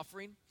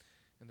suffering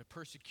and the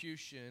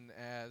persecution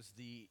as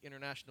the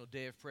International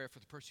Day of Prayer for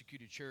the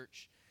Persecuted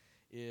Church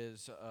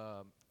is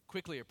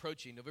quickly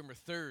approaching. November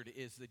 3rd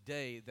is the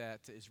day that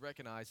is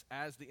recognized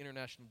as the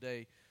International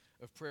Day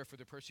of Prayer for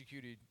the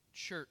Persecuted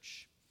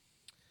Church.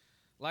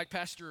 Like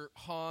Pastor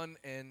Han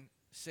and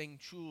Seng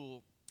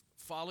Chul,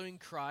 following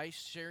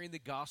Christ, sharing the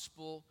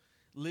gospel,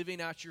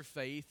 living out your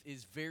faith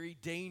is very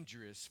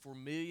dangerous for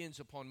millions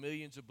upon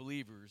millions of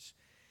believers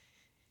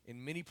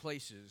in many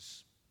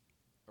places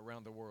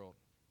around the world.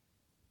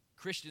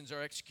 Christians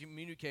are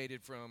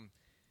excommunicated from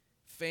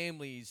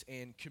families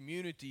and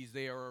communities.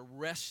 They are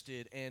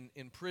arrested and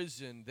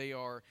imprisoned. They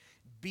are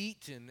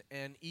beaten,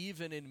 and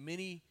even in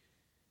many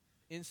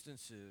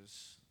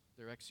instances,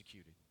 they're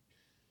executed.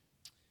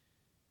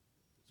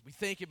 As we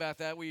think about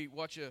that, we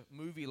watch a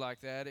movie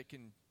like that, it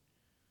can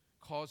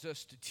cause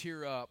us to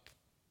tear up.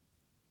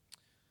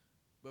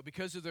 But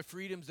because of the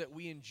freedoms that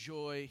we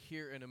enjoy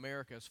here in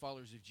America as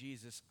followers of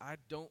Jesus, I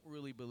don't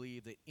really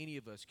believe that any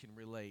of us can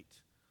relate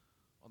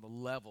on the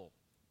level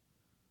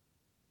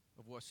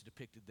of what's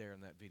depicted there in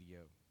that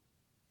video.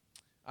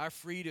 Our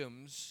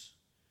freedoms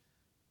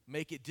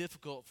make it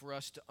difficult for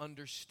us to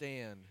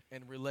understand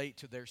and relate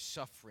to their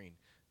suffering,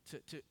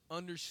 to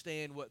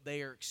understand what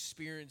they are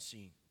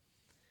experiencing.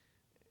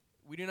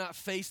 We do not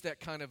face that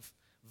kind of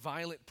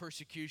violent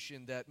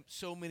persecution that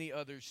so many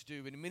others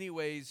do. In many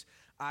ways,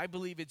 I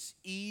believe it's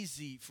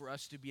easy for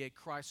us to be a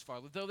Christ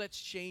follower. Though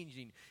that's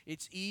changing,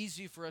 it's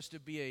easy for us to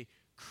be a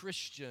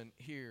Christian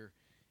here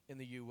in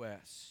the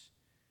U.S.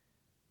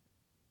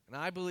 And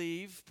I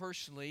believe,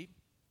 personally,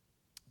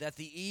 that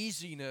the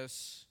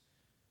easiness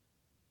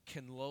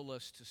can lull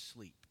us to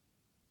sleep.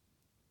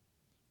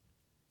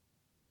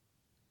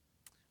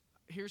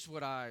 Here's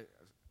what I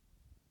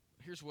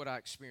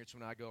experience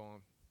when I go on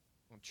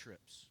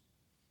trips.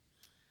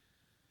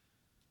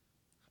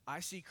 I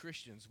see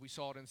Christians, we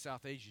saw it in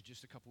South Asia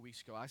just a couple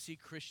weeks ago. I see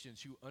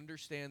Christians who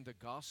understand the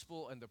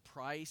gospel and the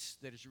price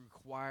that is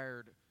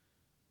required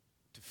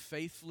to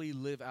faithfully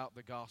live out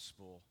the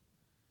gospel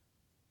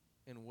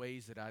in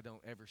ways that I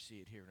don't ever see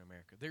it here in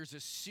America. There's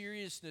a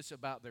seriousness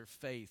about their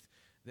faith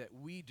that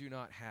we do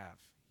not have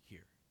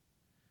here.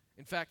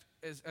 In fact,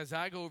 as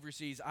I go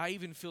overseas, I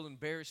even feel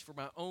embarrassed for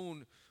my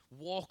own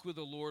walk with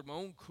the Lord, my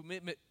own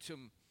commitment to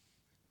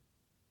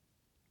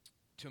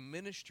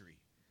ministry,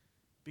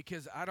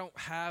 because I don't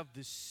have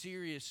the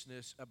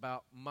seriousness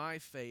about my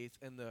faith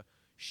and the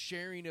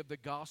sharing of the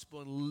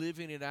gospel and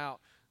living it out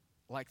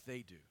like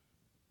they do.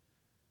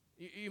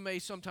 You may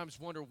sometimes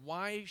wonder,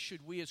 why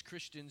should we as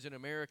Christians in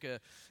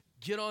America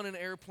get on an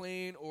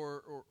airplane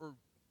or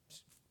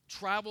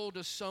travel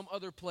to some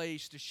other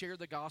place to share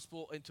the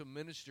gospel and to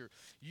minister?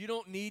 You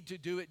don't need to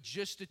do it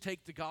just to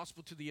take the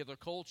gospel to the other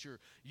culture.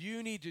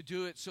 You need to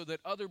do it so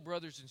that other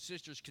brothers and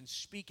sisters can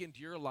speak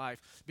into your life,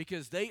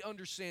 because they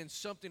understand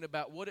something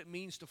about what it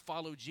means to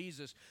follow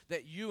Jesus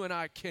that you and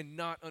I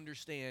cannot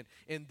understand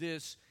in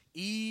this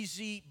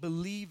easy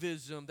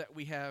believism that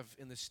we have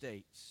in the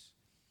States.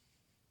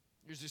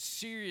 There's a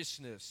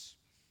seriousness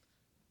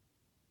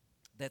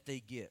that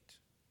they get.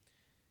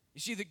 You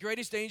see, the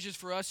greatest dangers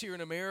for us here in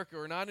America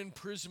are not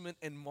imprisonment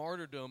and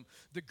martyrdom.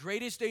 The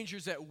greatest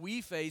dangers that we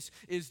face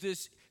is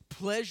this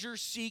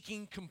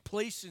pleasure-seeking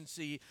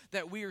complacency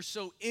that we are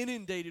so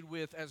inundated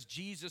with as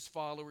Jesus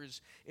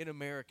followers in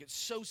America. It's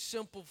so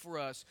simple for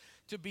us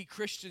to be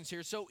Christians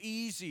here, so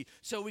easy,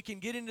 so we can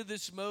get into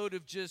this mode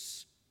of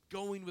just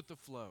going with the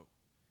flow,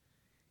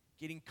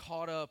 getting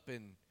caught up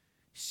in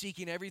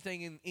seeking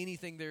everything and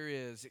anything there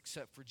is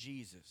except for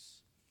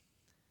Jesus.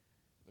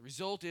 The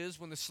result is,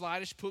 when the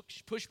slightest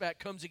pushback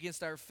comes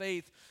against our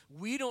faith,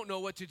 we don't know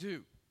what to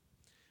do.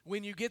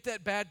 When you get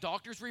that bad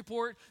doctor's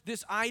report,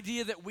 this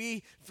idea that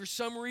we, for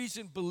some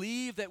reason,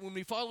 believe that when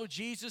we follow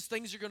Jesus,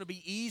 things are going to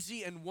be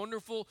easy and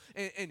wonderful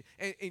and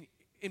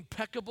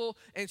impeccable,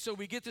 and so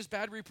we get this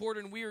bad report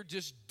and we are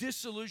just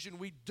disillusioned.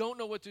 We don't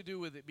know what to do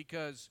with it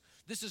because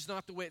this is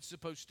not the way it's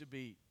supposed to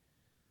be.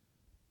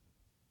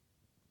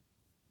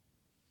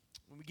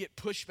 When we get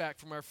pushback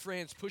from our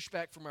friends,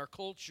 pushback from our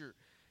culture,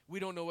 we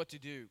don't know what to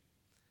do.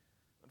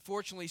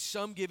 Unfortunately,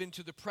 some give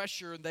into the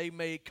pressure and they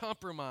may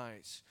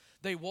compromise.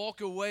 They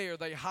walk away or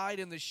they hide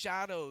in the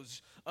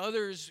shadows.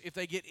 Others, if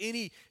they get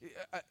any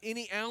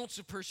ounce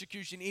of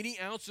persecution, any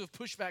ounce of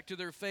pushback to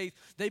their faith,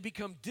 they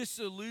become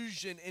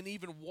disillusioned and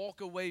even walk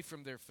away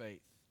from their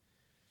faith.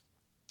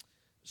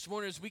 This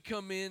morning, as we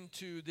come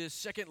into this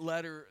second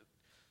letter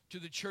to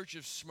the church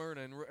of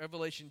Smyrna in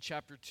Revelation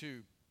chapter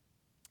 2,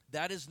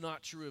 that is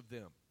not true of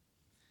them.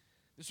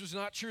 This was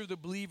not true of the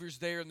believers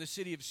there in the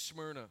city of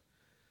Smyrna.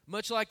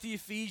 Much like the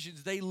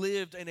Ephesians, they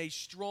lived in a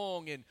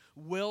strong and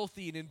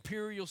wealthy and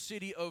imperial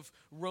city of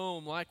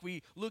Rome, like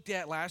we looked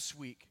at last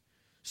week.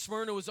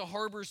 Smyrna was a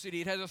harbor city.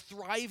 It had a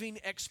thriving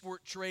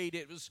export trade.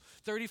 It was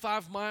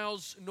 35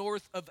 miles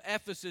north of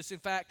Ephesus. In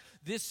fact,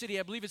 this city,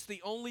 I believe it's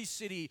the only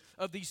city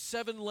of these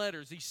 7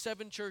 letters, these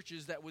 7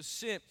 churches that was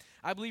sent.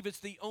 I believe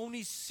it's the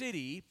only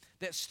city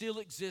that still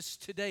exists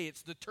today.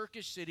 It's the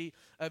Turkish city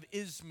of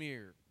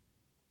Izmir.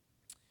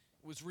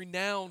 It was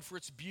renowned for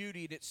its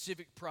beauty and its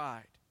civic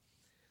pride.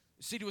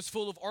 The city was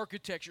full of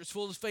architecture, it's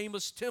full of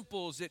famous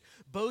temples. It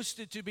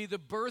boasted to be the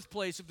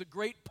birthplace of the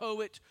great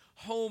poet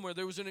Homer.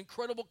 There was an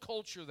incredible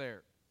culture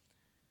there.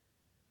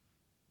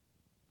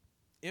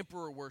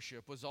 Emperor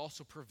worship was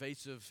also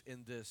pervasive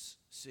in this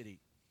city.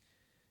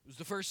 It was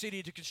the first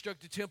city to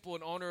construct a temple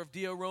in honor of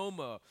Dea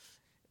Roma.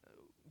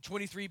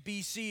 23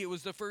 BC, it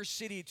was the first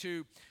city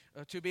to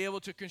be able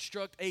to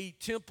construct a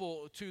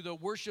temple to the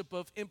worship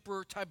of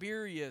Emperor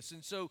Tiberius.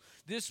 And so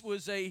this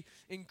was a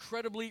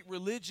incredibly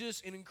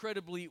religious and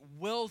incredibly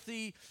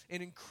wealthy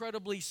and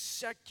incredibly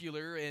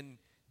secular and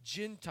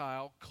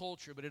Gentile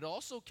culture. But it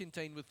also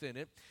contained within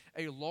it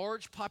a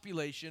large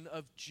population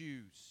of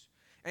Jews.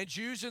 And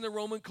Jews in the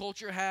Roman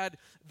culture had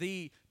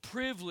the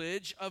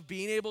privilege of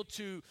being able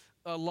to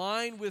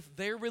align with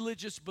their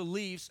religious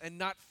beliefs and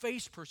not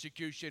face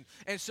persecution.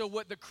 And so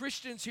what the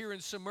Christians here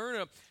in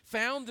Smyrna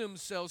found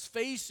themselves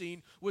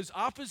facing was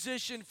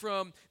opposition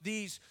from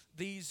these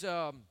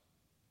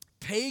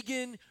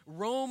pagan,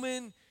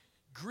 Roman,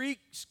 Greek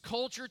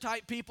culture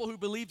type people who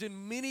believed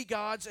in many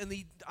gods and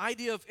the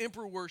idea of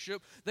emperor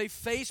worship. They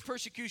faced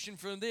persecution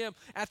from them,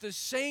 at the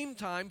same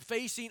time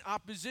facing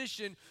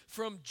opposition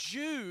from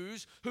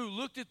Jews who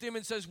looked at them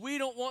and says, we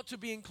don't want to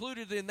be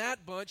included in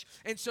that bunch.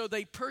 And so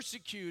they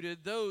persecuted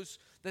those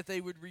that they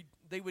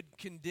would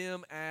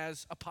condemn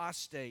as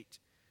apostate.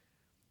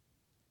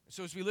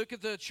 So as we look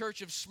at the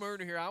church of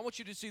Smyrna here, I want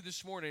you to see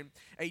this morning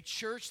a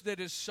church that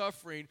is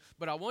suffering,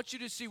 but I want you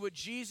to see what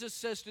Jesus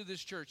says to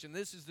this church, and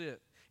this is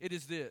it. It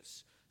is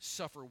this: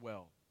 suffer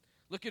well.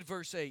 Look at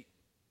verse 8.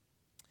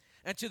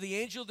 And to the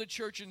angel of the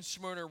church in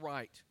Smyrna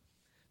write,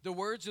 the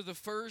words of the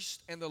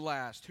first and the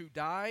last, who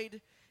died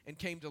and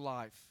came to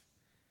life.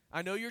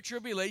 I know your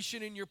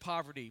tribulation and your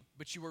poverty,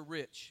 but you are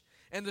rich,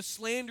 and the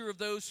slander of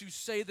those who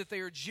say that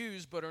they are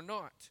Jews but are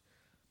not,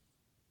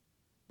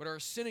 but are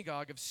a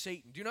synagogue of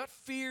Satan. Do not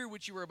fear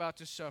what you are about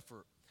to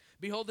suffer.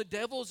 Behold, the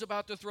devil is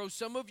about to throw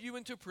some of you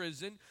into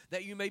prison,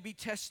 that you may be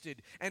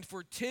tested, and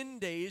for 10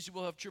 days you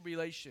will have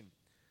tribulation.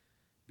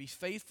 Be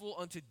faithful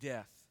unto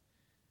death.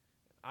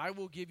 I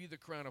will give you the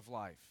crown of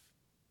life.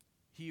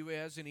 He who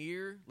has an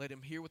ear, let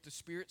him hear what the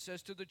Spirit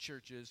says to the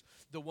churches.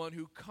 The one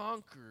who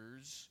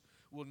conquers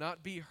will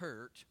not be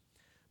hurt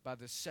by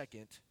the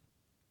second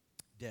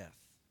death.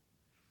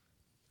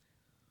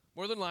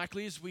 More than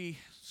likely, as we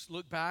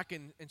look back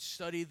and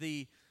study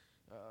the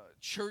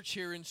church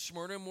here in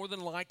Smyrna, more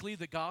than likely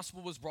the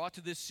gospel was brought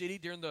to this city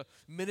during the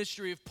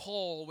ministry of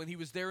Paul when he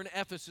was there in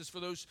Ephesus for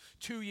those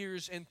 2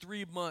 years and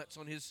 3 months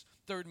on his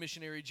third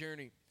missionary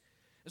journey.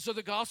 And so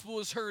the gospel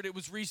was heard. It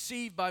was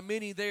received by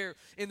many there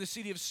in the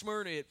city of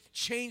Smyrna. It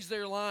changed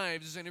their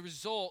lives. As a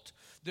result,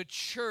 the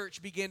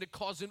church began to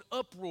cause an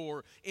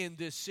uproar in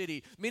this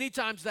city. Many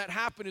times that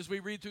happened as we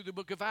read through the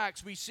book of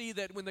Acts. We see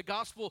that when the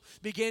gospel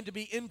began to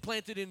be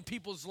implanted in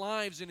people's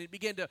lives and it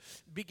began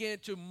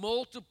to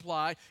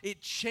multiply,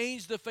 it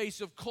changed the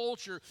face of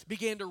culture,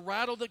 began to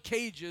rattle the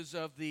cages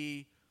of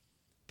the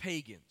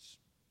pagans.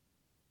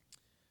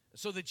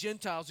 So the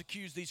Gentiles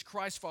accused these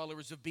Christ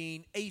followers of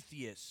being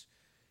atheists.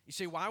 You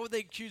say, why would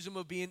they accuse them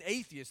of being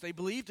atheists? They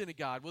believed in a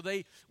God. Well,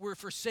 they were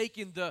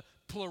forsaking the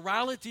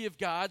plurality of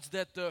gods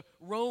that the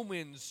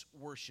Romans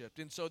worshipped,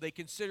 and so they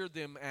considered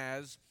them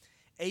as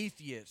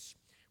atheists,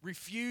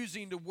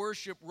 refusing to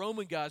worship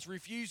Roman gods,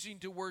 refusing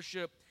to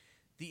worship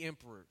the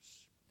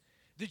emperors.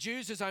 The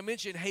Jews, as I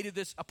mentioned, hated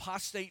this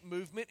apostate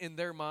movement in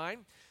their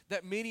mind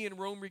that many in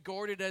Rome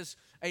regarded as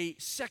a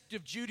sect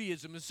of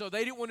Judaism. And so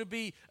they didn't want to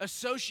be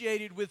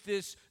associated with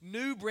this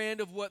new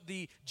brand of what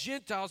the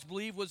Gentiles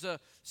believed was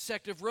a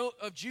sect of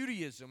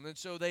Judaism. And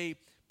so they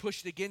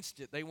pushed against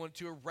it. They wanted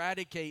to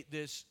eradicate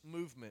this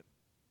movement.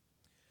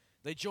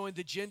 They joined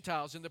the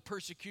Gentiles in the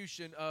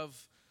persecution of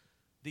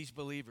these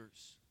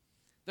believers.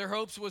 Their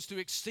hopes was to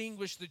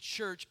extinguish the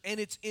church and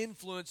its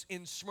influence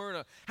in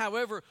Smyrna.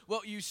 However,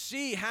 what you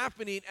see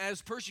happening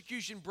as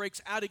persecution breaks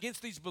out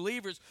against these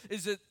believers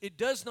is that it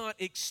does not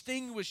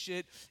extinguish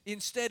it.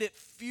 Instead, it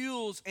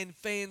fuels and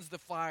fans the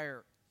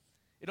fire.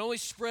 It only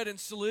spread and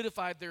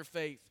solidified their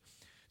faith.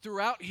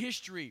 Throughout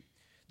history,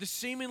 the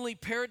seemingly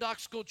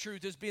paradoxical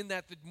truth has been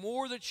that the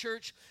more the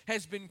church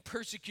has been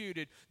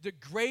persecuted, the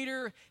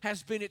greater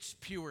has been its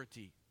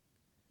purity.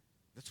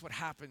 That's what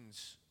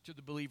happens to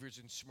the believers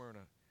in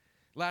Smyrna.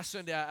 Last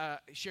Sunday, I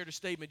shared a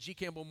statement G.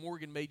 Campbell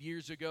Morgan made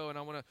years ago, and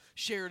I want to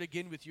share it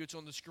again with you. It's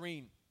on the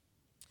screen.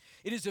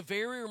 It is a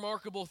very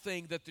remarkable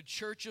thing that the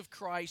church of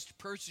Christ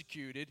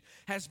persecuted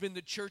has been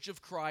the church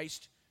of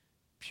Christ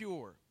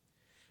pure.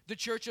 The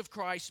church of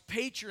Christ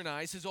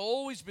patronized has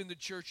always been the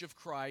church of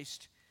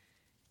Christ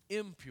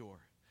impure.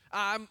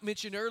 I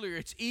mentioned earlier,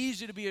 it's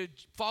easy to be a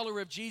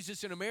follower of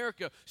Jesus in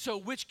America, so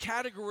which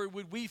category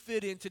would we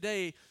fit in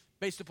today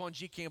based upon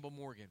G. Campbell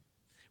Morgan?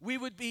 We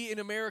would be in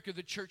America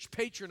the church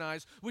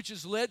patronized, which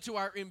has led to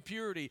our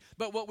impurity.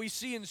 But what we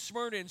see in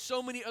Smyrna and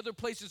so many other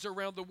places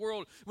around the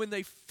world, when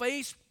they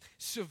face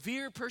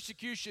severe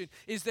persecution,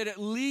 is that it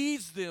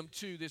leads them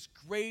to this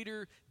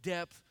greater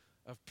depth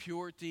of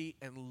purity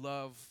and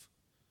love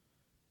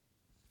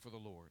for the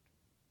Lord.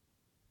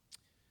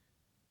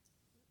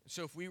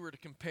 So if we were to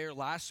compare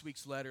last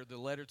week's letter, the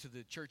letter to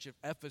the church of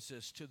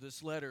Ephesus, to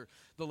this letter,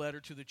 the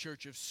letter to the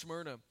church of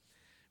Smyrna,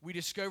 we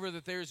discover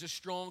that there is a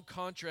strong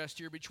contrast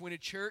here between a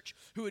church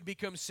who had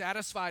become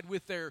satisfied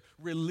with their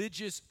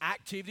religious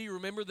activity.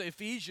 Remember the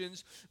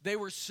Ephesians, they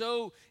were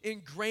so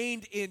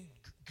ingrained in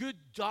good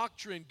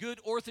doctrine, good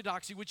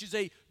orthodoxy, which is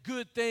a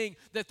good thing,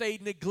 that they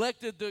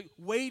neglected the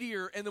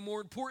weightier and the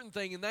more important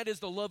thing, and that is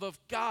the love of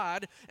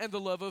God and the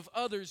love of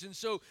others. And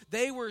so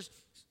they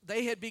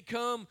had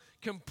become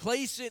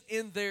complacent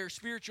in their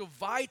spiritual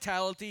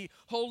vitality,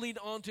 holding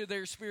on to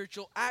their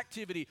spiritual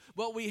activity.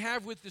 What we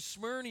have with the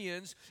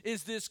Smyrnians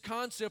is this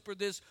concept, or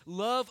this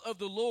love of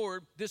the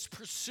Lord, this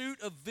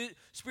pursuit of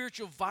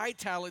spiritual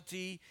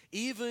vitality,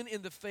 even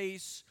in the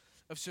face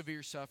of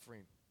severe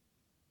suffering.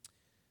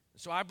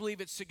 So I believe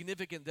it's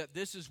significant that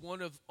this is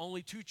one of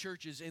only 2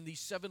 churches in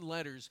these 7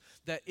 letters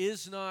that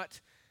is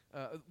not,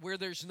 where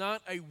there's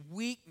not a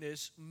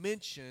weakness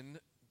mentioned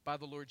by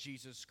the Lord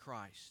Jesus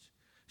Christ.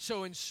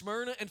 So in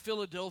Smyrna and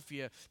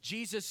Philadelphia,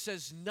 Jesus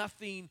says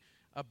nothing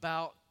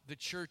about the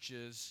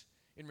churches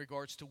in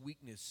regards to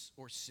weakness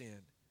or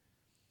sin.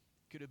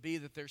 Could it be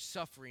that their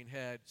suffering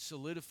had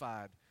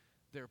solidified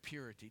their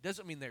purity?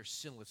 Doesn't mean they're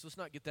sinless. Let's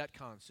not get that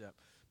concept.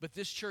 But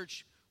this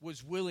church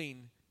was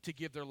willing to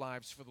give their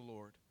lives for the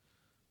Lord.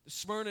 The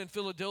Smyrna and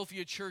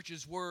Philadelphia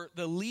churches were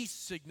the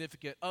least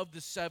significant of the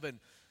 7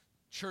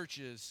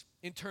 churches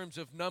in terms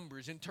of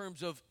numbers, in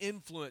terms of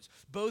influence.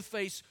 Both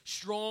face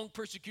strong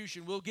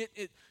persecution. We'll get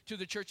it to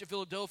the church of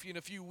Philadelphia in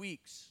a few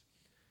weeks.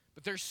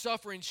 But their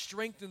suffering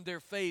strengthened their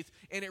faith,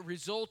 and it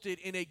resulted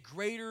in a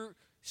greater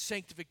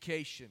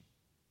sanctification.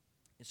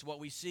 It's what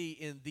we see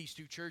in these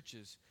 2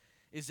 churches,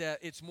 is that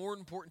it's more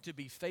important to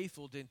be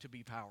faithful than to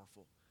be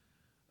powerful.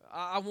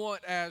 I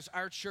want, as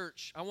our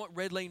church, I want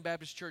Red Lane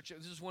Baptist Church,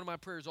 this is one of my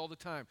prayers all the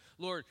time.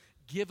 Lord,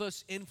 give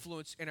us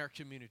influence in our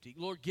community.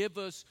 Lord, give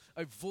us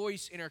a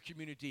voice in our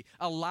community.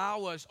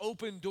 Allow us,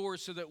 open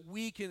doors so that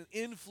we can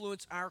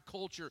influence our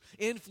culture,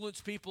 influence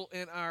people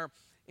in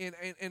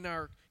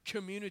our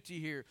community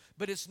here.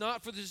 But it's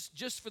not for this,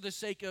 just for the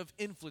sake of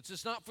influence.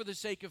 It's not for the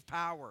sake of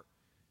power.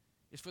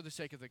 It's for the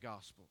sake of the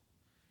gospel.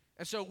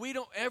 And so we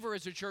don't ever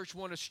as a church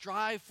want to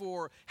strive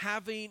for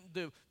having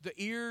the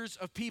ears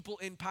of people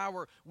in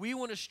power. We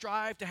want to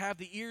strive to have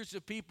the ears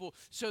of people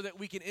so that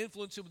we can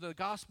influence them with the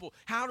gospel.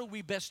 How do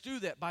we best do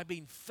that? By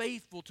being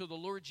faithful to the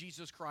Lord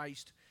Jesus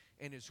Christ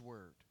and His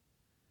Word.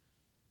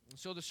 And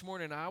so this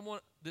morning, I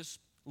want this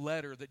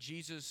letter that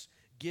Jesus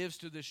gives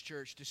to this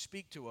church to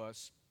speak to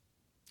us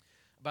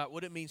about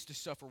what it means to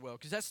suffer well,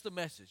 because that's the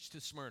message to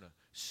Smyrna,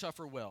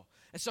 suffer well.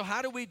 And so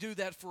how do we do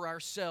that for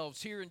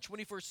ourselves here in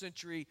 21st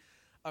century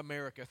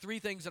America? 3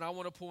 things that I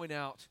want to point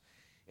out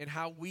and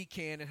how we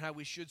can and how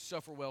we should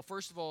suffer well.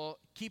 First of all,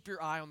 keep your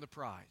eye on the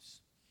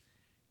prize.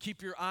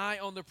 Keep your eye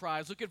on the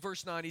prize. Look at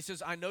verse 9. He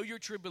says, I know your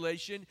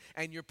tribulation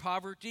and your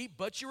poverty,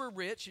 but you are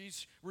rich.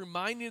 He's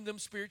reminding them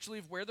spiritually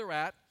of where they're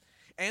at.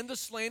 And the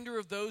slander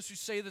of those who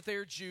say that they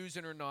are Jews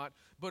and are not,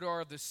 but are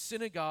of the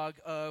synagogue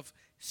of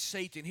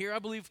Satan. Here I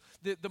believe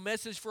that the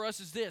message for us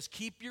is this: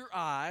 keep your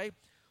eye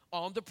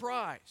on the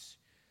prize.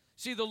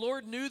 See, the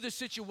Lord knew the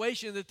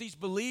situation that these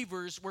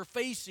believers were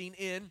facing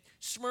in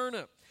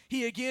Smyrna.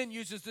 He again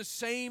uses the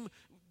same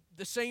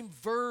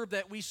verb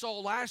that we saw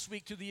last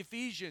week to the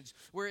Ephesians,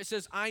 where it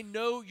says, I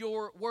know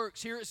your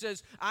works. Here it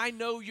says, I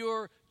know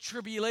your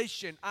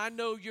tribulation. I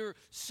know your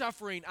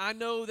suffering. I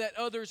know that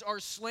others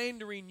are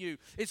slandering you.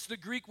 It's the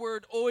Greek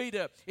word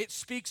oida. It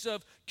speaks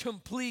of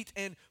complete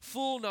and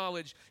full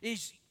knowledge.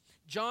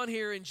 John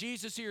here and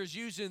Jesus here is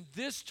using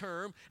this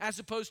term as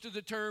opposed to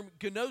the term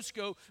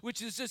gnosko,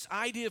 which is this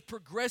idea of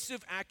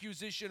progressive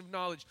acquisition of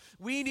knowledge.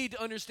 We need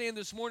to understand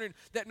this morning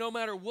that no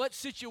matter what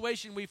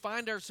situation we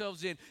find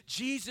ourselves in,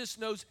 Jesus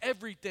knows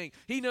everything.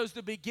 He knows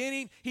the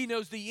beginning, He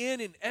knows the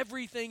end, and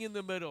everything in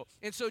the middle.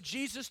 And so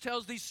Jesus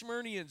tells these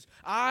Smyrnians,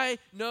 I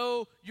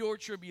know your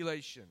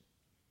tribulation.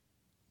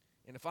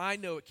 And if I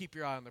know it, keep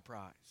your eye on the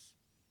prize.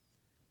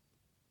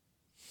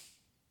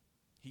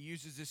 He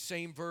uses this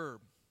same verb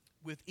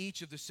with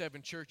each of the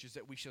 7 churches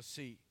that we shall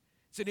see.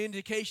 It's an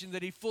indication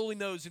that He fully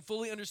knows and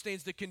fully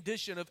understands the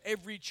condition of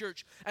every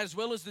church as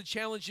well as the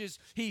challenges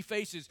He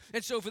faces.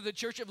 And so for the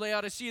church of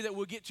Laodicea that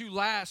we'll get to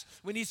last,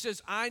 when He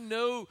says, I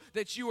know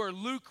that you are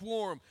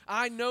lukewarm.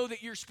 I know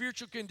that your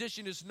spiritual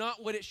condition is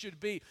not what it should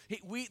be.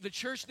 The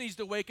church needs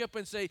to wake up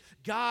and say,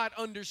 God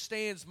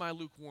understands my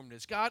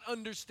lukewarmness. God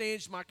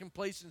understands my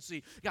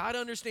complacency. God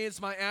understands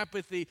my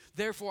apathy.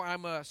 Therefore, I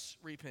must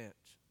repent.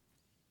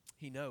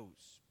 He knows.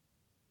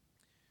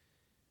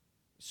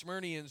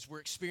 Smyrnians were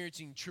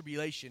experiencing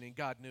tribulation, and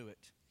God knew it.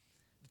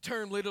 The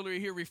term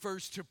literally here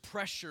refers to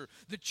pressure.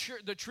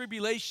 The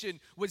tribulation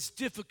was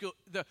difficult.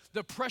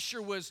 The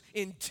pressure was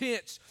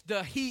intense.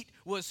 The heat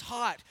was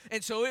hot.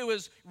 And so it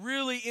was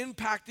really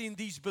impacting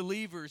these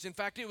believers. In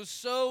fact, it was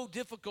so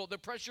difficult. The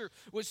pressure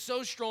was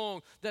so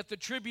strong that the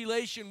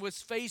tribulation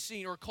was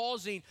facing or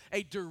causing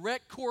a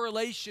direct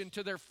correlation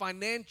to their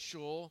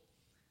financial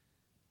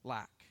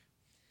lack.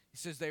 He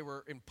says they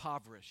were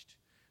impoverished.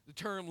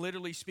 The term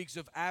literally speaks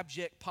of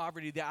abject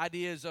poverty. The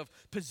idea is of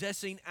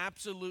possessing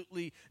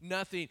absolutely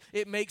nothing.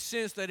 It makes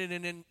sense that in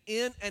an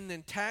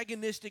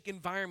antagonistic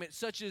environment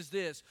such as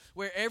this,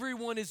 where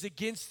everyone is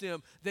against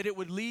them, that it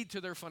would lead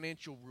to their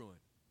financial ruin.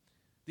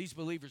 These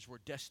believers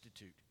were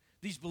destitute.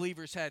 These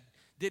believers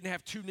didn't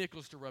have two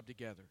nickels to rub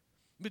together.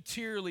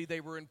 Materially, they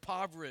were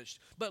impoverished.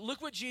 But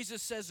look what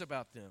Jesus says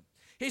about them.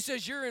 He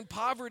says, you're in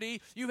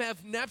poverty. You have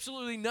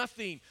absolutely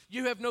nothing.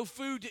 You have no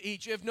food to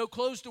eat. You have no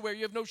clothes to wear.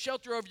 You have no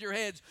shelter over your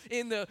heads.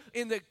 In the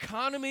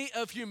economy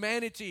of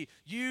humanity,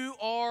 you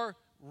are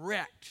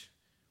wrecked.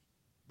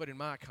 But in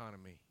my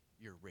economy,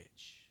 you're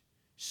rich.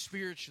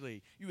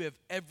 Spiritually, you have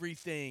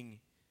everything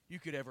you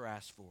could ever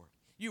ask for.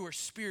 You are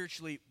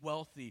spiritually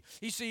wealthy.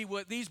 You see,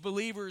 what these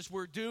believers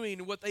were doing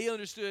and what they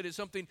understood is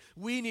something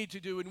we need to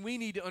do and we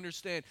need to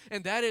understand.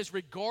 And that is,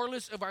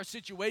 regardless of our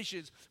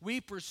situations, we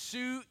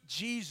pursue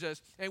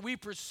Jesus and we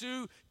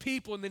pursue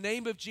people in the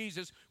name of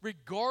Jesus,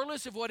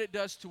 regardless of what it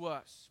does to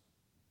us.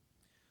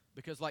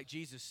 Because like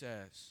Jesus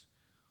says,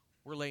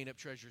 we're laying up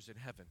treasures in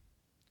heaven,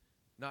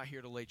 not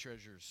here to lay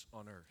treasures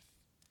on earth.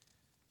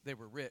 They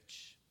were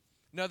rich.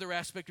 Another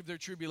aspect of their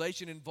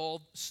tribulation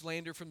involved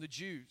slander from the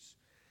Jews.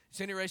 It's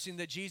interesting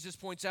that Jesus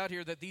points out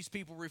here that these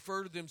people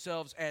refer to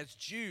themselves as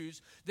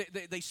Jews.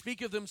 They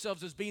speak of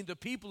themselves as being the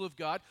people of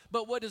God.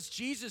 But what does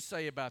Jesus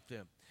say about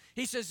them?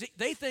 He says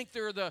they think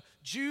they're the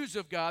Jews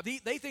of God.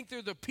 They think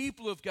they're the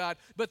people of God,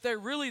 but they're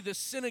really the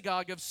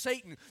synagogue of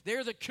Satan.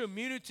 They're the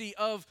community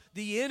of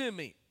the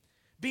enemy.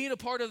 Being a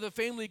part of the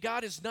family of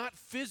God is not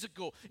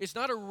physical. It's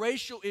not a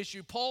racial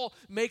issue. Paul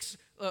makes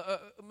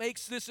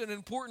this an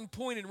important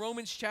point in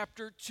Romans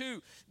chapter 2.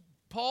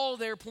 Paul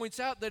there points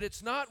out that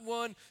it's not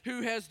one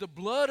who has the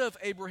blood of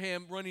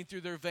Abraham running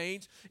through their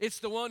veins. It's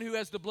the one who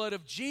has the blood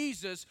of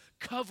Jesus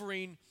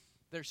covering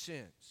their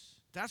sins.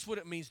 That's what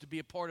it means to be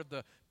a part of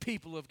the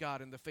people of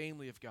God and the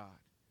family of God.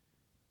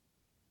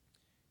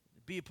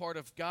 To be a part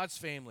of God's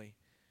family,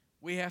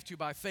 we have to,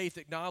 by faith,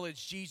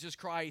 acknowledge Jesus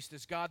Christ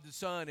as God the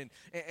Son and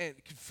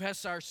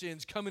confess our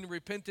sins, come in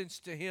repentance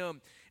to Him,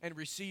 and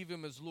receive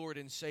Him as Lord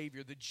and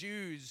Savior. The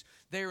Jews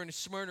there in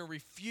Smyrna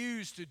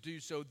refused to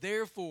do so.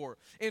 Therefore,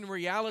 in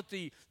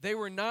reality, they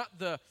were not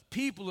the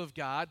people of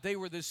God. They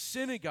were the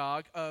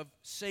synagogue of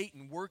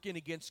Satan, working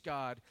against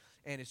God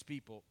and His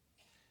people.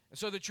 And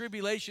so the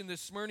tribulation the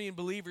Smyrnian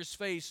believers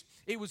faced,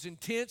 it was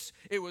intense,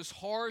 it was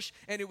harsh,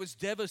 and it was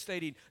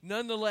devastating.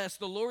 Nonetheless,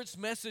 the Lord's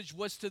message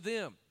was to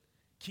them,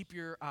 keep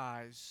your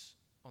eyes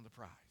on the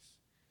prize.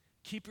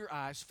 Keep your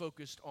eyes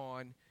focused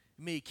on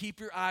me. Keep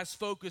your eyes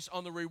focused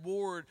on the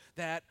reward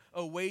that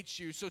awaits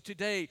you. So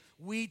today,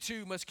 we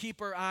too must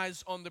keep our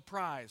eyes on the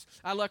prize.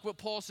 I like what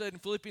Paul said in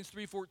Philippians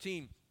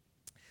 3:14.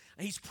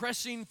 He's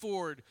pressing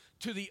forward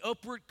to the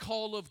upward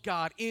call of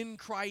God in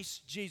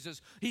Christ Jesus.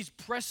 He's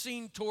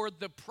pressing toward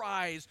the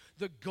prize,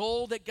 the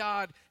goal that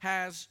God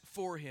has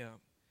for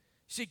him.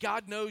 See,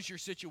 God knows your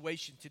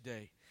situation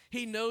today.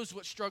 He knows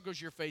what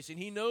struggles you're facing.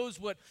 He knows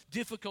what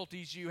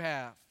difficulties you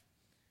have.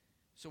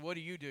 So what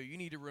do? You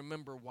need to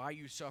remember why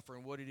you suffer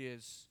and what it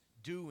is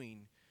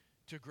doing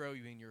to grow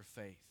you in your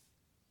faith.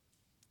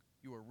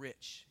 You are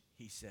rich,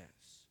 he says.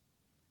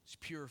 It's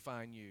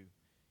purifying you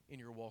in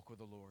your walk with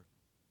the Lord.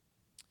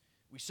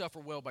 We suffer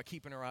well by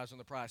keeping our eyes on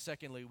the prize.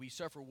 Secondly, we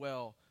suffer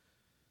well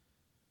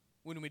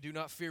when we do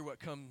not fear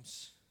what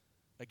comes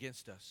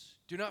against us.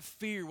 Do not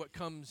fear what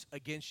comes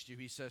against you,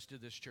 he says to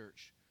this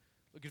church.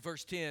 Look at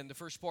verse 10, the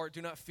first part,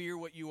 do not fear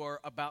what you are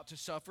about to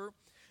suffer.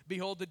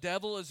 Behold, the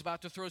devil is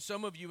about to throw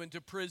some of you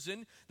into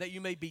prison that you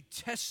may be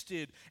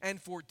tested,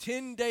 and for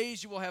 10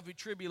 days you will have a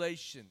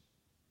tribulation.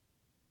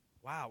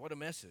 Wow, what a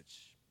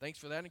message. Thanks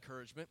for that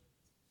encouragement.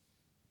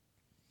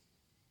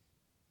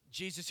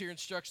 Jesus here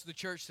instructs the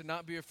church to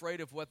not be afraid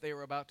of what they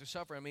are about to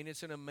suffer. I mean,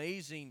 it's an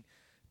amazing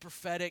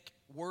prophetic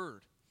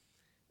word.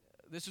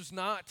 This was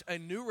not a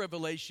new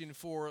revelation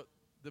for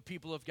the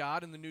people of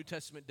God in the New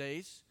Testament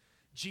days.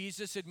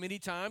 Jesus had many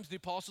times, the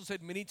apostles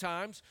had many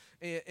times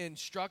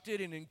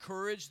instructed and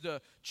encouraged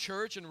the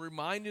church and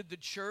reminded the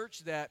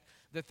church that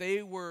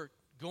they were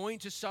going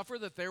to suffer,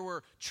 that there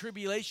were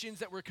tribulations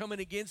that were coming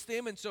against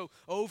them. And so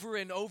over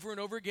and over and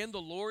over again,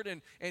 the Lord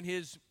and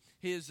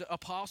his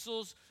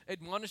apostles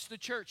admonished the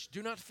church,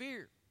 do not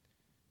fear.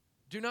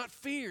 Do not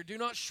fear. Do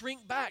not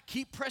shrink back.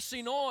 Keep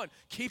pressing on.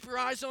 Keep your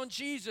eyes on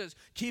Jesus.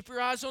 Keep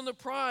your eyes on the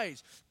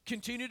prize.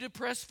 Continue to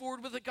press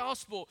forward with the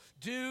gospel.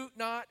 Do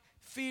not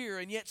fear.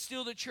 And yet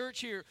still the church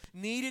here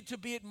needed to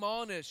be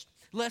admonished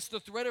lest the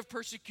threat of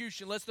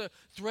persecution, lest the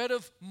threat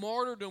of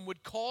martyrdom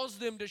would cause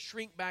them to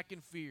shrink back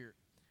in fear.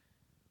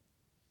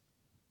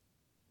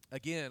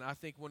 Again, I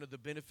think one of the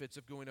benefits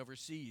of going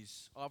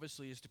overseas,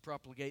 obviously, is to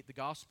propagate the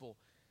gospel.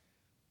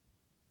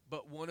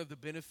 But one of the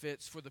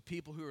benefits for the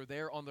people who are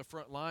there on the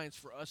front lines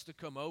for us to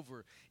come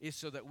over is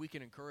so that we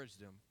can encourage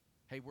them.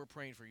 Hey, we're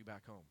praying for you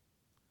back home.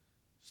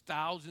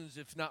 thousands,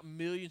 if not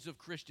millions of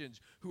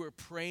Christians who are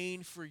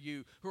praying for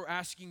you, who are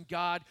asking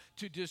God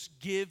to just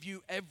give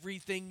you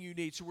everything you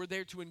need. So we're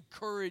there to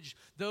encourage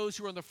those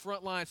who are on the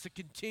front lines to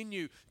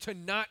continue to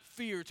not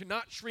fear, to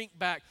not shrink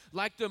back,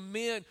 like the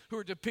men who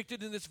are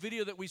depicted in this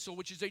video that we saw,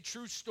 which is a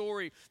true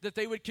story, that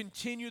they would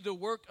continue the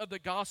work of the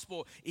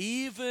gospel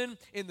even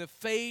in the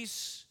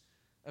face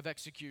of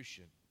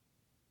execution.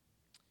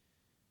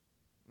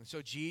 And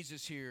so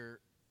Jesus here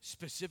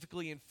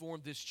specifically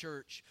informed this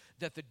church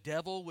that the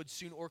devil would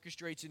soon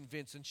orchestrate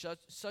events in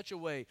such a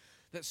way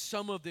that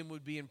some of them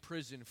would be in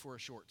prison for a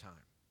short time.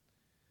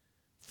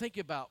 Think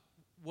about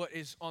what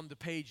is on the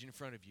page in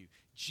front of you.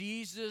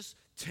 Jesus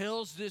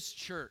tells this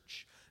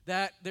church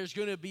that there's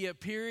going to be a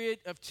period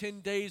of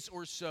 10 days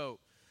or so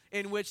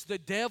in which the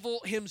devil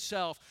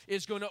himself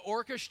is going to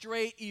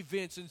orchestrate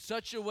events in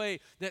such a way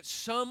that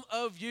some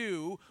of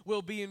you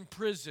will be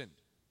imprisoned.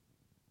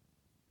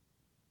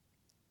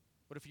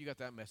 What if you got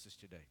that message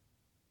today?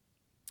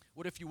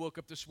 What if you woke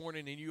up this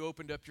morning and you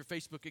opened up your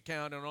Facebook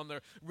account and on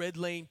the Red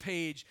Lane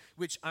page,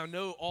 which I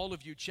know all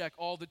of you check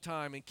all the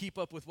time and keep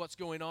up with what's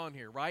going on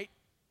here, right?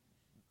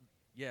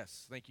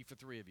 Yes, thank you for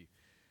 3 of you.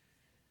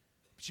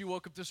 But you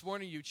woke up this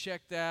morning, you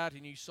checked that,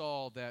 and you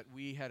saw that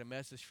we had a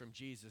message from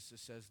Jesus that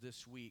says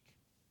this week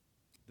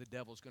the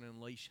devil's going to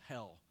unleash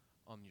hell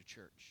on your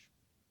church.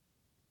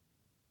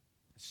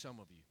 Some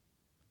of you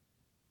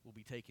will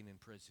be taken in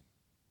prison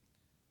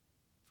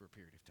for a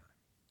period of time.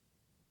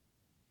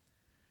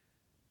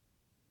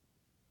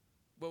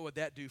 What would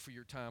that do for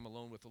your time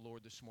alone with the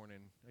Lord this morning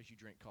as you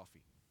drink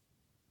coffee?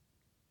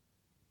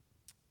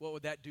 What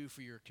would that do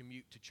for your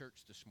commute to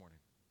church this morning?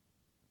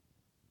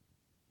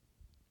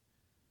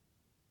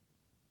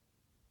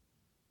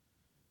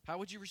 How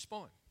would you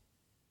respond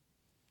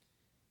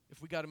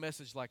if we got a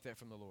message like that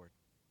from the Lord?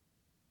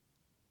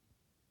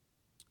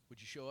 Would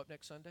you show up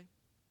next Sunday?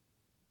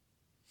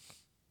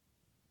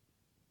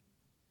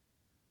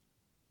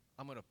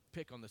 I'm going to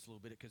pick on this a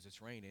little bit because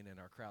it's raining and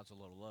our crowd's a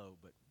little low,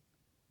 but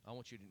I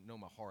want you to know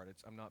my heart.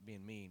 I'm not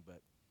being mean,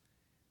 but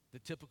the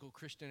typical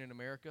Christian in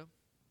America,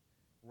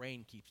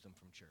 rain keeps them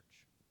from church.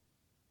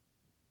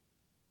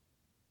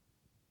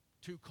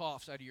 2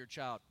 coughs out of your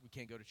child, we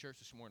can't go to church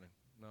this morning.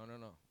 No.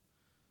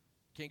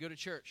 Can't go to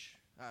church.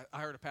 I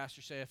heard a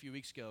pastor say a few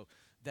weeks ago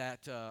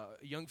that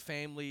young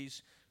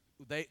families,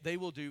 they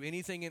will do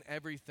anything and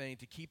everything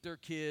to keep their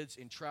kids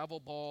in travel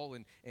ball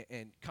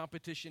and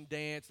competition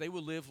dance. They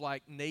will live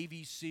like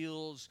Navy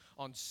SEALs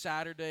on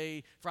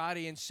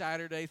Friday and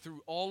Saturday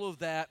through all of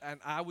that. And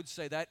I would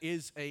say that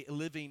is a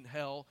living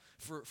hell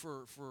for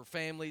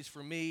families,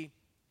 for me.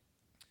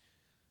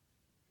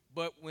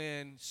 But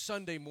when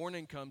Sunday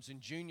morning comes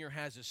and Junior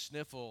has a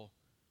sniffle,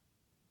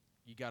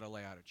 you got to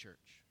lay out of church.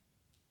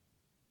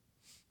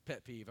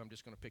 Pet peeve, I'm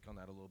just going to pick on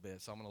that a little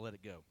bit, so I'm going to let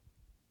it go.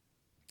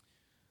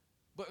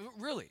 But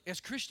really,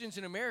 as Christians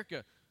in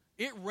America,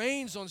 it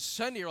rains on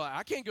Sunday. You're like,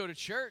 I can't go to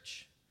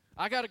church.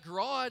 I got a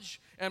garage,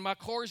 and my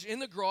car's in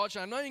the garage.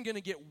 I'm not even going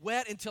to get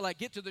wet until I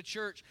get to the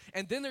church.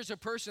 And then there's a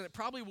person that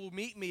probably will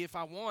meet me if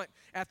I want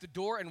at the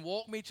door and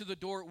walk me to the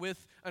door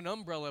with an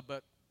umbrella.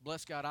 But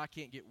bless God, I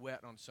can't get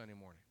wet on Sunday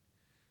morning.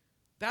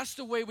 That's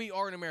the way we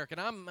are in America.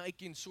 And I'm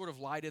making sort of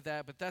light of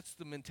that, but that's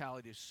the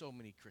mentality of so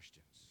many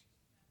Christians.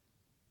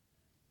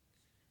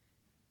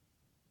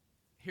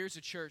 Here's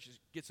a church that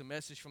gets a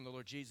message from the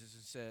Lord Jesus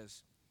and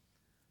says,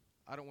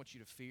 I don't want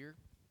you to fear,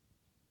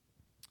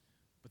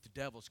 but the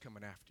devil's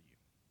coming after you.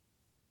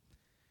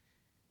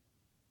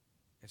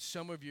 And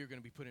some of you are going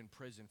to be put in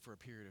prison for a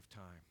period of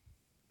time,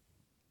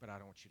 but I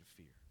don't want you to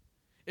fear.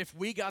 If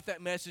we got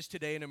that message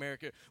today in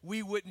America,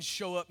 we wouldn't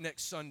show up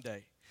next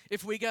Sunday.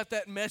 If we got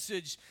that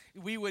message,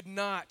 we would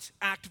not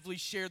actively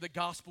share the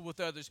gospel with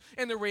others.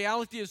 And the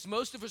reality is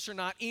most of us are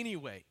not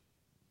anyway.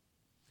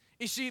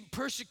 You see,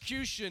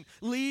 persecution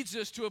leads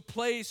us to a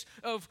place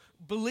of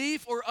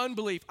belief or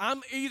unbelief.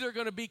 I'm either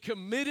going to be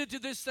committed to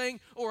this thing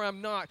or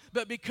I'm not.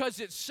 But because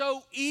it's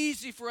so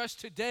easy for us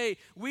today,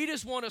 we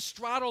just want to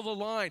straddle the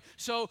line.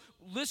 So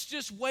let's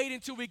just wait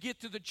until we get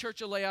to the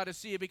church of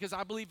Laodicea, because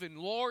I believe in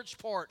large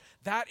part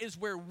that is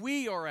where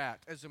we are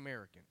at as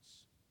Americans.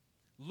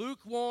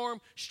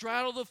 Lukewarm,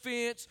 straddle the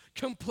fence,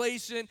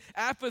 complacent,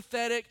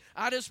 apathetic.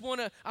 I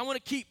want to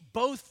keep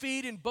both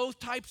feet in both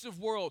types of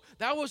world.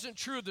 That wasn't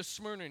true of the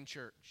Smyrna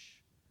church.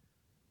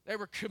 They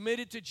were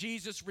committed to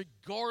Jesus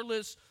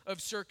regardless of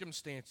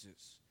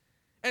circumstances.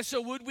 And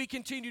so would we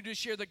continue to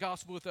share the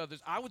gospel with others?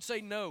 I would say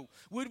no.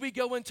 Would we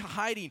go into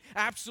hiding?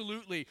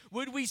 Absolutely.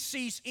 Would we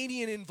cease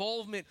any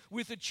involvement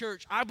with the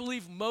church? I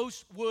believe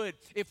most would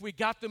if we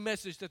got the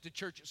message that the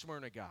church at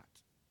Smyrna got.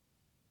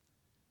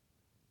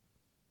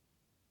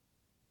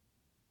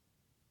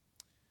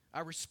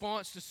 Our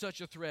response to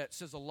such a threat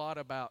says a lot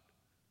about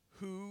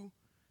who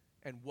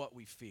and what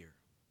we fear.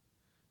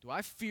 Do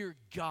I fear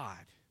God?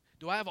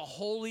 Do I have a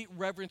holy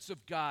reverence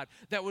of God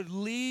that would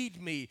lead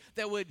me,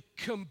 that would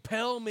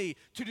compel me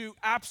to do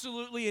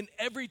absolutely in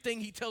everything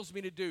He tells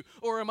me to do?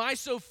 Or am I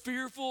so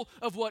fearful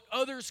of what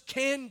others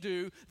can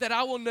do that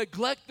I will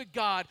neglect the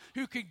God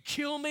who can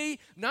kill me,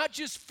 not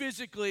just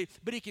physically,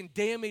 but He can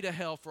damn me to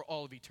hell for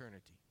all of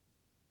eternity?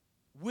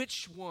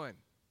 Which one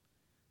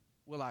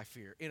will I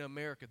fear? In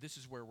America, this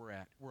is where we're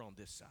at. We're on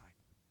this side.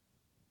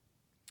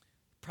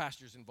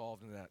 Pastor's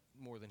involved in that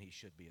more than he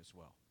should be as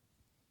well.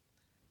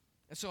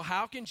 And so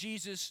how can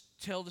Jesus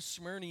tell the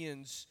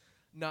Smyrnians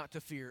not to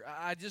fear?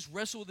 I just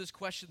wrestled with this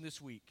question this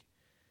week.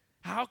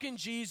 How can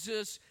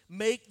Jesus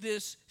make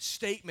this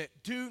statement,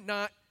 do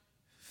not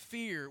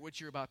fear what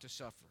you're about to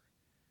suffer?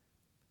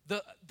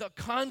 The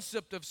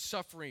concept of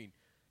suffering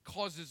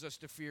causes us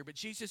to fear, but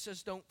Jesus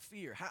says don't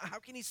fear. How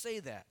can He say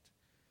that?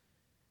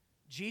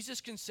 Jesus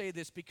can say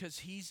this because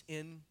He's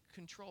in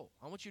control.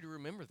 I want you to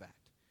remember that.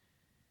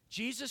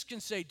 Jesus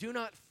can say, do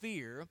not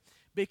fear,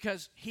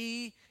 because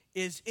He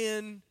is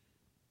in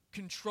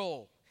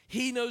control.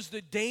 He knows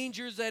the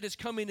dangers that is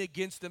coming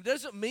against them.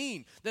 Doesn't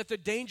mean that the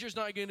danger is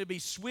not going to be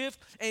swift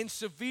and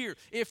severe.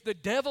 If the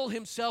devil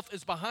himself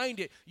is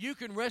behind it, you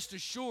can rest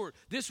assured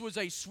this was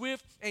a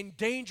swift and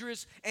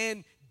dangerous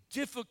and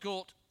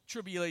difficult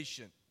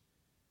tribulation.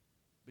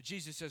 But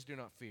Jesus says, do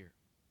not fear.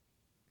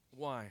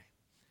 Why?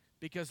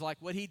 Because like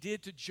what He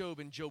did to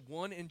Job in Job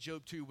 1 and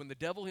Job 2, when the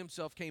devil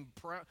himself came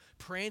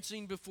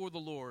prancing before the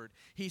Lord,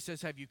 He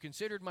says, have you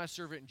considered my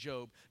servant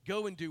Job?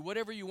 Go and do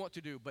whatever you want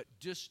to do, but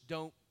just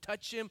don't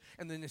touch him.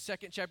 And then the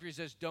second chapter He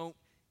says, don't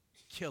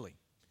kill him.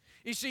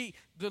 You see,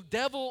 the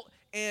devil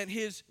and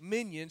his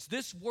minions,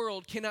 this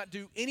world cannot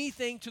do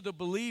anything to the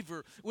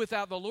believer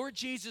without the Lord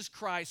Jesus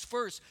Christ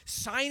first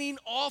signing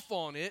off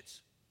on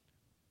it,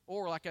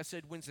 or like I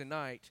said Wednesday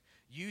night,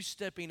 you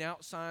stepping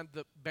outside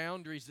the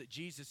boundaries that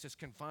Jesus has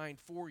confined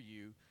for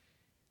you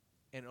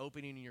and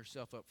opening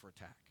yourself up for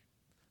attack.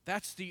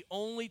 That's the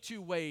only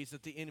two ways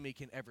that the enemy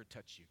can ever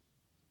touch you,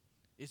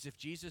 is if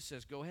Jesus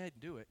says, go ahead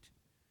and do it,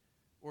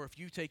 or if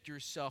you take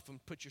yourself and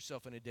put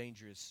yourself in a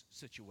dangerous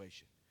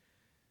situation.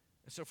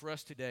 And so for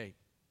us today,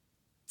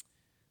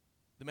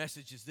 the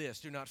message is this: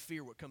 do not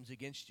fear what comes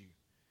against you.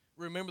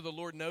 Remember, the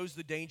Lord knows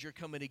the danger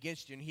coming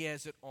against you, and He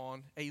has it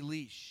on a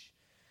leash.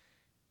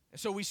 And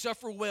so we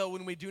suffer well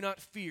when we do not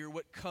fear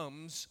what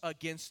comes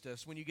against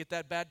us. When you get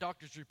that bad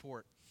doctor's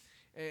report,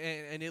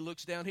 and it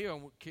looks down here.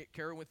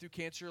 Kara went through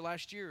cancer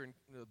last year, and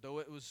though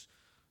it was,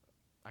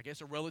 I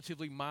guess, a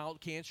relatively mild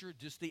cancer,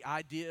 just the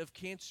idea of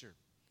cancer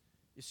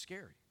is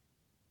scary.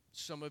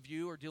 Some of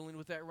you are dealing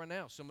with that right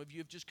now. Some of you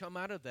have just come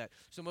out of that.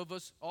 Some of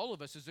us, all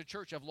of us as a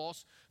church, have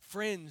lost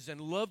friends and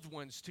loved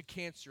ones to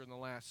cancer in the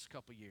last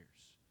couple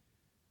years.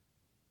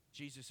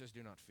 Jesus says,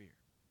 do not fear.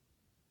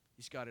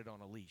 He's got it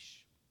on a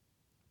leash.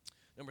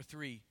 Number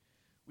 3,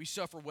 we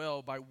suffer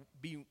well by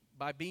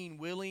being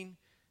willing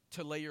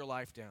to lay your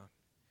life down.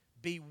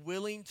 Be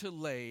willing to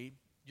lay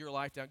your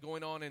life down.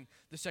 Going on in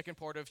the second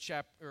part of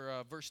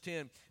verse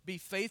 10, be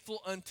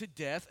faithful unto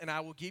death, and I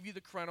will give you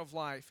the crown of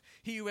life.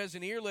 He who has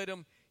an ear, let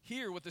him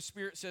hear what the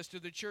Spirit says to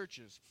the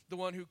churches. The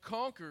one who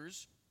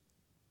conquers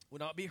will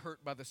not be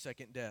hurt by the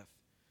second death.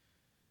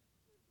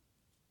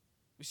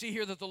 We see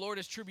here that the Lord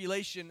has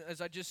tribulation,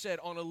 as I just said,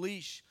 on a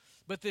leash.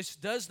 But this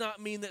does not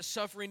mean that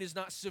suffering is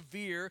not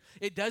severe.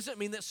 It doesn't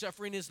mean that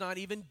suffering is not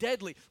even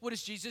deadly. What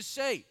does Jesus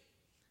say?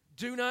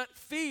 Do not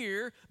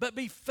fear, but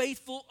be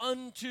faithful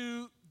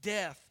unto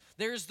death.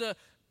 There's the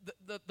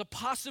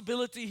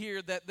possibility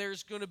here that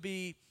there's going to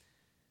be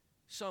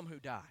some who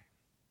die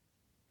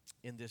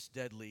in this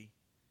deadly,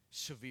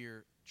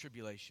 severe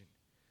tribulation.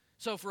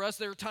 So for us,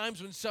 there are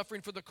times when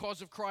suffering for the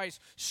cause of Christ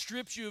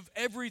strips you of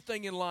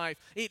everything in life.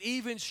 It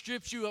even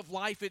strips you of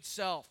life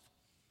itself.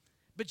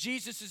 But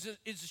Jesus'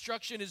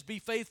 instruction is be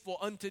faithful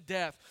unto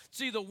death.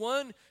 See, the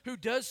one who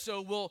does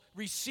so will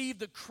receive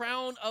the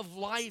crown of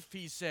life,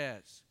 He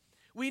says.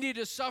 We need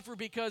to suffer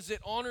because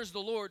it honors the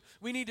Lord.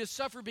 We need to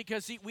suffer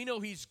because we know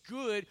He's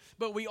good,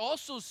 but we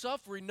also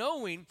suffer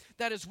knowing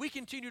that as we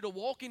continue to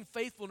walk in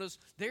faithfulness,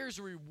 there's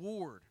a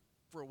reward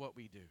for what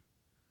we do.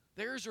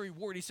 There's a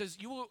reward. He says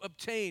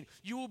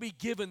you will be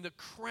given the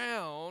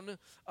crown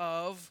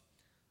of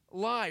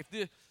life.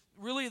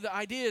 Really, the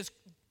idea is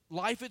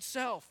life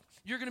itself.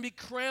 You're going to be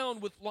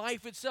crowned with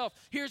life itself.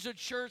 Here's a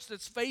church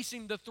that's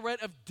facing the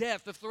threat of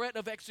death, the threat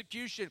of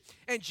execution.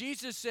 And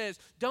Jesus says,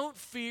 don't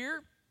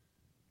fear,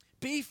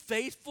 be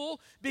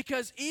faithful,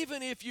 because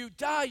even if you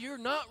die, you're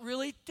not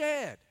really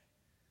dead.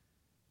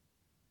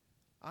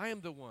 I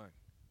am the one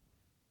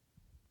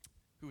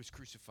who was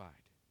crucified.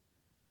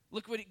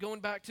 Look what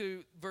going back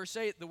to verse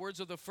 8, the words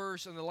of the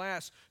first and the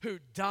last, who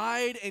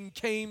died and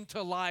came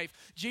to life.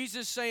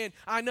 Jesus saying,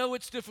 I know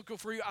it's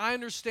difficult for you. I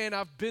understand.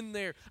 I've been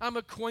there. I'm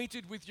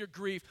acquainted with your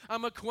grief.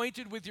 I'm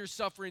acquainted with your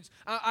sufferings.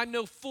 I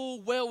know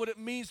full well what it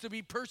means to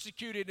be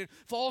persecuted and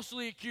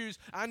falsely accused.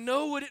 I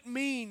know what it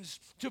means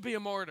to be a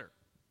martyr.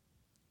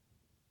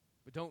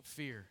 But don't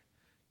fear,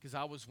 because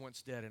I was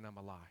once dead and I'm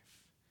alive.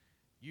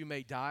 You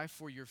may die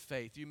for your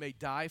faith. You may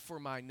die for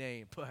my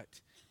name,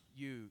 but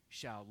you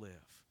shall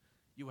live.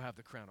 You will have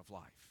the crown of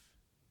life.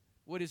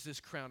 What is this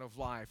crown of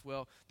life?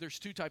 Well, there's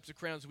two types of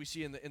crowns we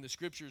see in the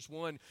scriptures.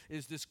 One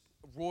is this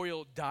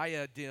royal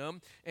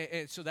diadem,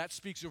 and so that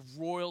speaks of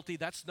royalty.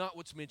 That's not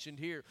what's mentioned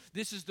here.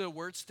 This is the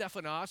word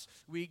Stephanos.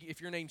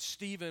 If your name's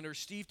Stephen or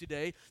Steve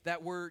today,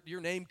 that word,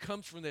 your name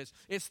comes from this.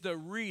 It's the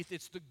wreath,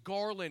 it's the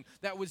garland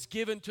that was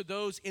given to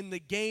those in the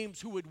games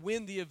who would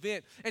win the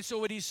event. And so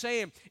what he's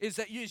saying is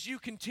that as you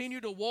continue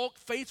to walk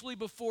faithfully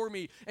before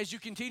me, as you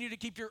continue to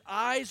keep your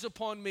eyes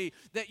upon me,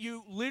 that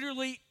you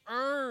literally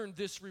earn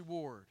this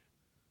reward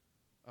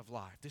of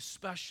life, this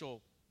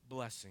special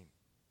blessing.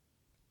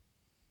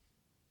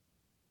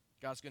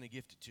 God's going to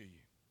gift it to you.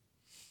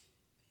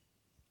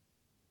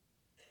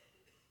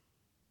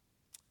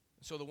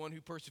 So the one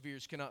who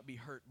perseveres cannot be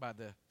hurt by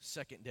the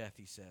second death,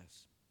 he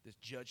says, this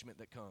judgment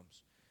that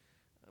comes.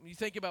 You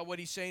think about what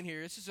he's saying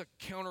here. This is a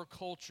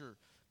counterculture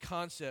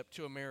concept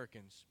to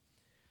Americans.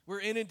 We're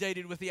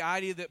inundated with the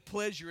idea that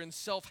pleasure and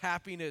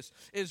self-happiness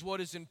is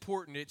what is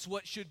important. It's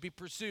what should be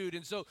pursued.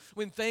 And so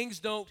when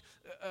things aren't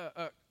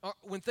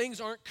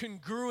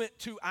congruent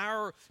to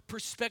our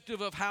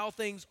perspective of how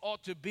things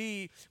ought to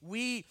be,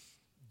 we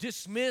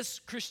dismiss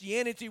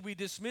Christianity, we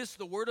dismiss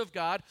the Word of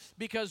God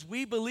because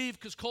we believe,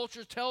 because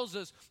culture tells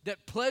us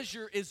that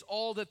pleasure is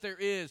all that there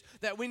is,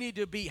 that we need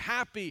to be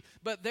happy.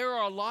 But there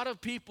are a lot of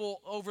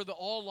people over a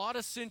lot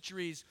of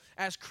centuries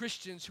as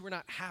Christians who are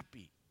not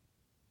happy.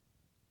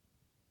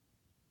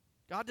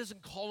 God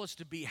doesn't call us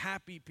to be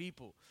happy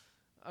people.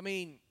 I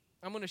mean,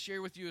 I'm going to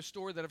share with you a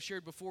story that I've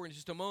shared before in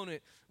just a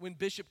moment. When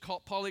Bishop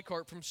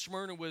Polycarp from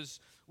Smyrna was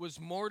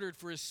martyred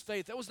for his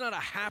faith, that was not a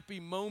happy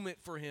moment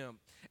for him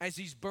as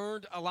he's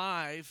burned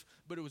alive,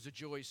 but it was a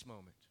joyous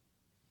moment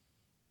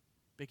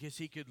because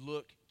he could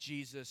look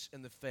Jesus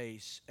in the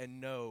face and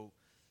know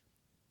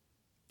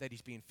that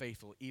he's being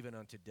faithful even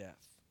unto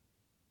death.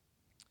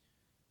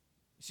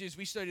 See, as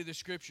we study the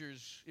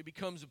scriptures, it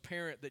becomes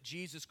apparent that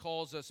Jesus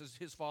calls us as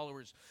his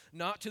followers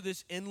not to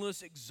this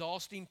endless,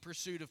 exhausting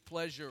pursuit of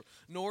pleasure,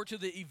 nor to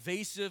the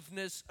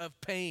evasiveness of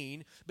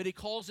pain, but he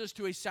calls us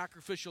to a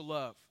sacrificial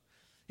love.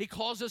 He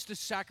calls us to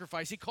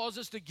sacrifice. He calls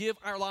us to give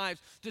our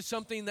lives to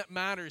something that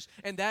matters,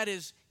 and that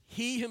is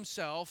he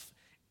himself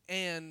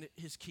and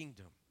his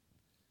kingdom,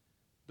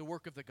 the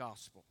work of the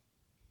gospel.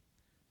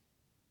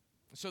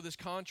 So this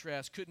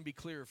contrast couldn't be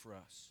clearer for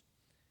us.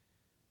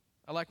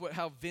 I like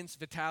how Vince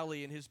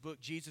Vitale in his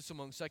book, Jesus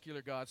Among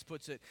Secular Gods,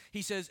 puts it.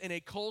 He says, in a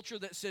culture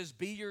that says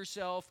be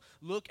yourself,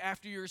 look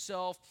after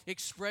yourself,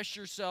 express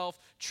yourself,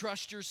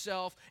 trust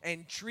yourself,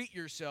 and treat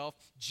yourself,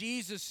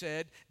 Jesus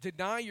said,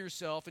 deny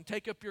yourself and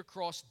take up your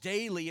cross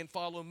daily and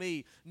follow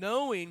me,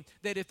 knowing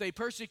that if they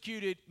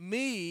persecuted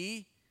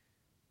me,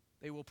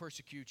 they will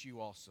persecute you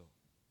also.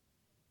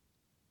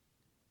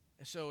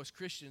 And so as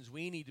Christians,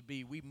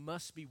 we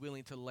must be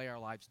willing to lay our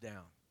lives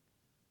down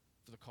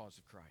for the cause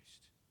of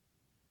Christ.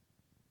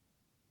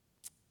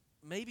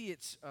 Maybe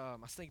it's, I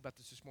was thinking about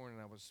this morning,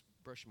 I was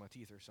brushing my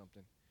teeth or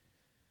something.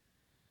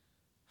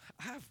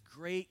 I have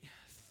great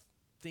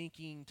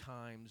thinking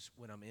times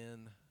when I'm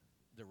in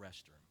the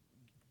restroom.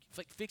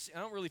 I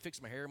don't really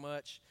fix my hair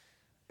much,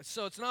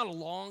 so it's not a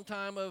long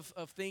time of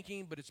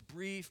thinking, but it's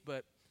brief,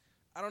 but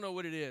I don't know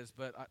what it is,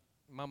 but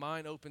my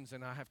mind opens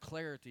and I have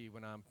clarity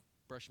when I'm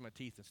brushing my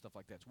teeth and stuff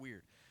like that. It's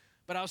weird.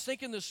 But I was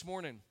thinking this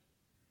morning,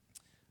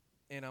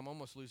 and I'm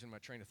almost losing my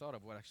train of thought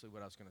of what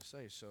I was going to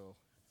say, so...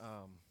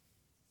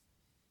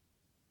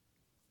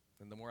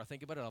 And the more I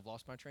think about it, I've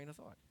lost my train of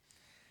thought.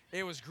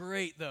 It was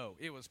great, though.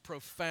 It was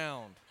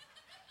profound.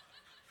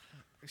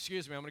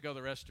 Excuse me, I'm going to go to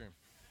the restroom.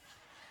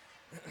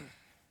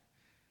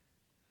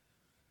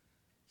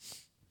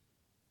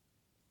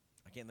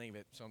 I can't think of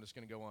it, so I'm just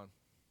going to go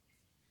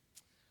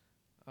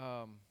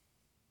on.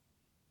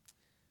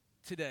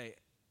 Today,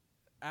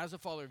 as a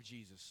follower of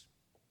Jesus,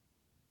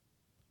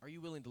 are you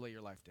willing to lay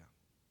your life down?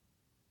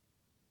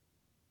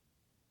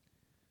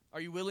 Are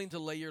you willing to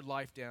lay your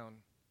life down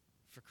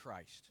for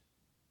Christ?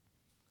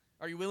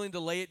 Are you willing to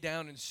lay it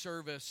down in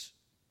service?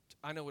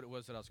 I know what it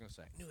was that I was going to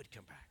say. I knew it'd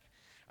come back.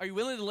 Are you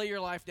willing to lay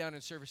your life down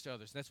in service to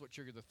others? That's what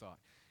triggered the thought.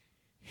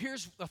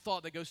 Here's a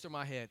thought that goes through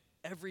my head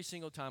every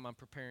single time I'm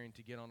preparing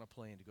to get on a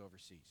plane to go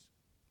overseas,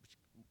 which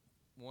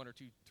 1 or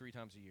 2, 3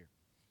 times a year.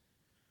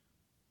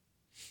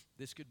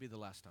 This could be the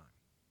last time.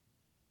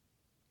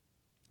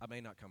 I may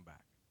not come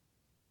back.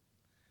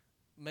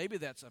 Maybe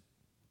that's a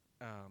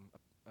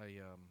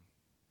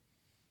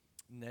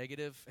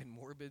negative and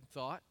morbid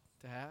thought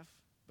to have.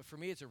 But for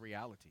me, it's a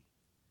reality.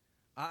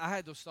 I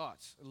had those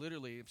thoughts.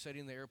 Literally, I'm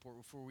sitting in the airport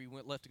before we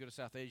left to go to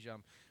South Asia.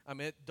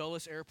 I'm at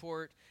Dulles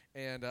Airport,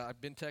 and I've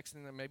been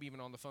texting them, maybe even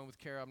on the phone with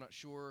Kara, I'm not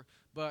sure.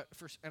 But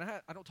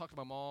I don't talk to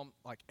my mom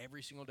like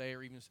every single day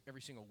or even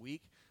every single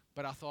week.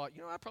 But I thought,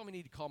 I probably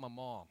need to call my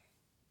mom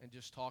and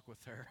just talk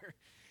with her,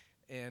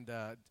 and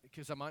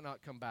because I might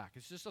not come back.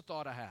 It's just a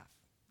thought I have.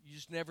 You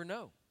just never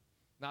know.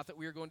 Not that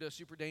we are going to a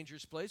super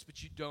dangerous place,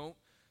 but you don't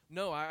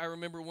No, I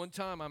remember one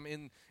time I'm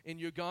in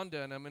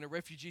Uganda, and I'm in a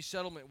refugee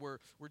settlement where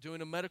we're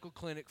doing a medical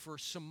clinic for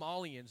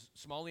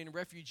Somalian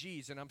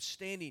refugees, and I'm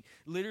standing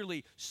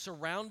literally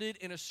surrounded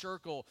in a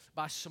circle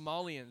by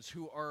Somalians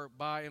who are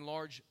by and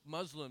large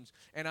Muslims,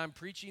 and I'm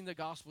preaching the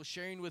gospel,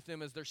 sharing with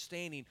them as they're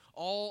standing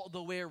all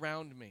the way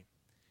around me.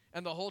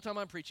 And the whole time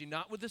I'm preaching,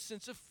 not with a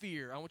sense of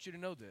fear, I want you to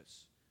know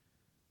this,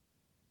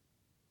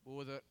 but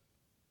with a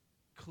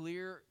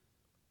clear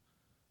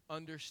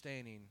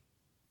understanding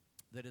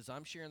that as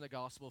I'm sharing the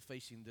gospel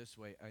facing this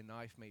way, a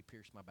knife may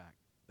pierce my back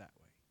that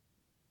way.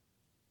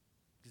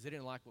 Because they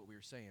didn't like what we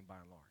were saying by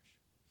and large.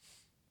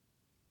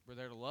 We're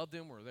there to love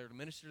them. We're there to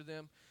minister to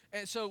them.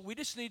 And so we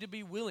just need to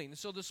be willing.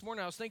 So this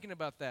morning I was thinking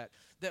about that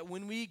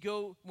when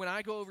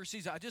I go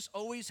overseas, I just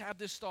always have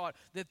this thought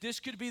that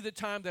this could be the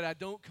time that I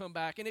don't come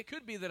back. And it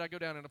could be that I go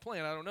down in a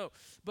plane. I don't know.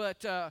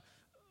 But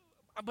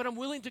I'm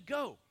willing to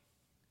go.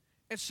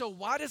 And so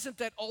why doesn't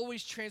that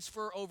always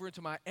transfer over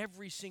into my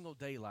every single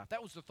day life?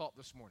 That was the thought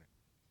this morning.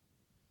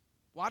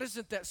 Why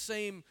doesn't that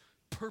same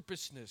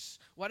purposeness,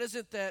 why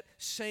doesn't that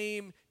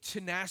same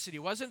tenacity,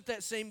 why doesn't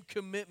that same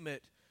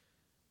commitment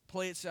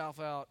play itself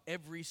out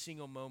every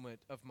single moment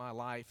of my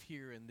life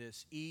here in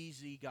this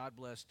easy,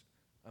 God-blessed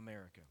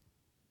America?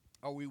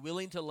 Are we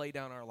willing to lay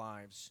down our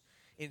lives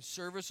in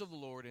service of the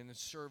Lord and in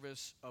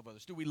service of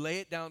others? Do we lay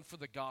it down for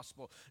the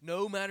gospel,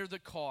 no matter the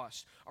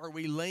cost? Are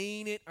we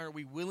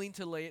willing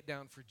to lay it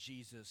down for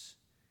Jesus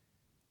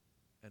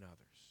and others?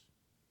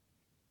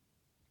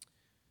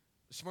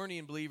 The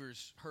Smyrnian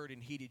believers heard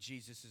and heeded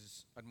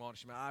Jesus'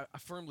 admonishment. I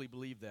firmly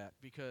believe that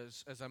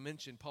because, as I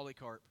mentioned,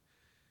 Polycarp,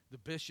 the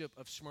bishop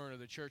of Smyrna,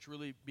 the church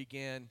really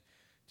began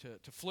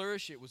to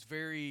flourish. It was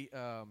very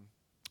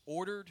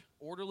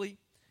orderly.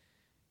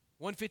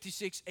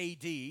 156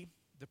 A.D.,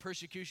 the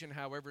persecution,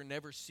 however,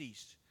 never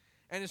ceased.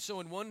 And so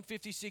in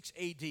 156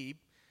 A.D.,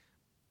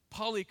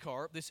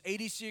 Polycarp, this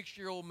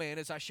 86-year-old man,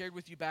 as I shared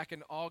with you back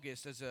in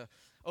August as an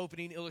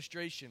opening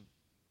illustration,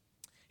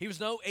 he was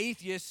no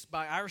atheist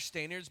by our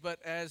standards, but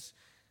as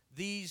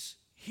these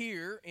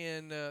here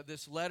in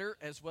this letter,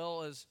 as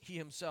well as he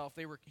himself,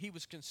 he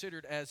was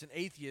considered as an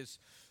atheist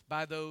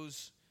by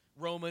those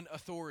Roman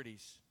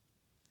authorities.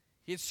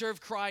 He had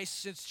served Christ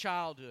since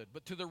childhood,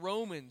 but to the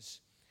Romans,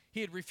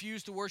 he had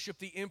refused to worship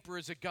the emperor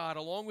as a god,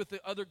 along with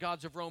the other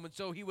gods of Rome, and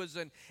so he was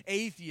an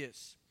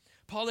atheist.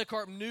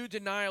 Polycarp knew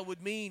denial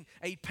would mean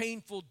a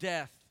painful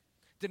death,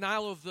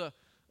 denial of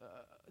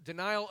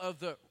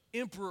the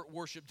emperor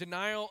worship,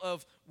 denial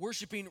of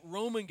worshiping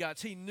Roman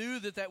gods. He knew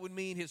that would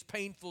mean his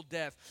painful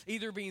death,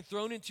 either being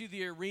thrown into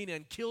the arena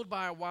and killed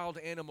by a wild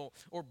animal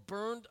or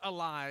burned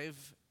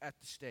alive at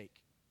the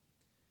stake.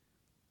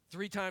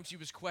 3 times he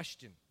was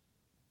questioned.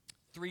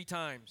 3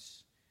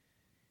 times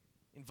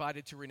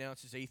invited to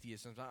renounce his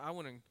atheism. I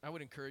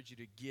would encourage you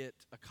to get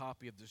a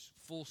copy of this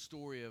full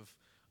story of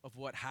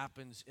what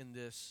happens in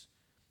this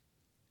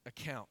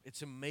account.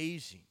 It's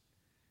amazing.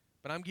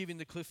 But I'm giving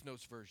the Cliff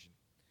Notes version.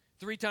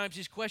 3 times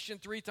he's questioned,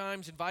 3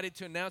 times invited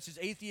to announce his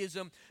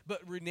atheism,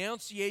 but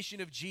renunciation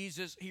of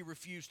Jesus he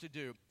refused to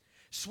do.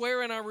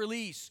 Swear in our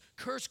release.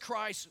 Curse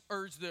Christ,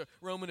 urged the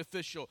Roman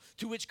official,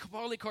 to which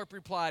Polycarp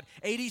replied,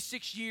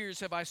 86 years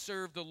have I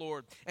served the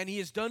Lord, and he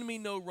has done me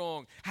no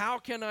wrong. How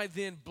can I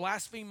then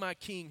blaspheme my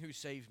king who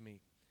saved me?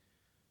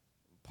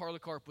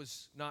 Polycarp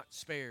was not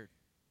spared.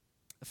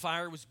 The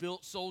fire was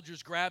built.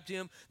 Soldiers grabbed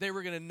him. They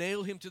were going to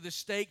nail him to the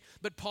stake,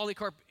 but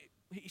Polycarp,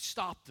 he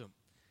stopped them.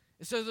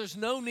 And so there's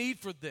no need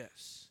for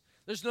this.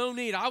 There's no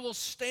need. I will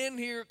stand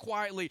here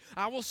quietly.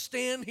 I will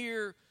stand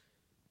here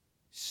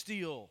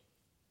still.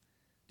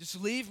 Just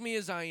leave me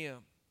as I am.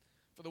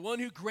 For the one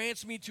who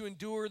grants me to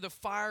endure the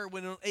fire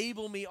will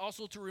enable me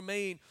also to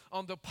remain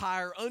on the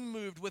pyre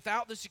unmoved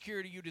without the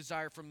security you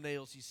desire from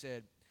nails, he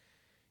said.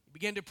 He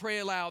began to pray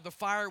aloud. The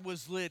fire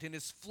was lit and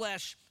his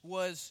flesh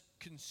was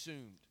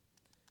consumed.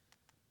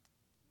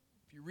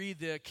 If you read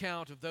the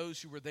account of those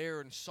who were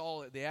there and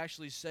saw it, they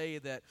actually say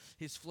that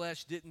his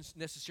flesh didn't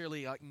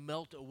necessarily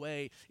melt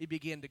away. It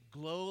began to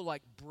glow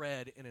like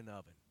bread in an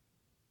oven.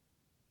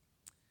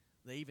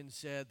 They even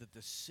said that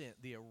the scent,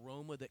 the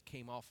aroma that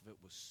came off of it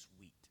was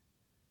sweet,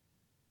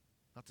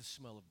 not the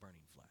smell of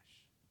burning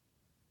flesh.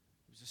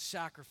 It was a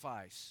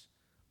sacrifice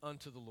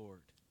unto the Lord.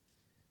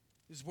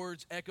 His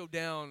words echo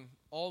down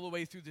all the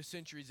way through the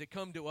centuries. They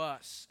come to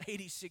us.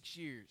 86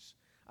 years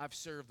I've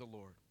served the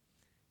Lord.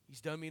 He's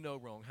done me no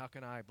wrong. How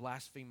can I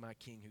blaspheme my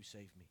king who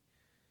saved me?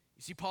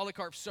 You see,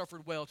 Polycarp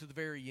suffered well to the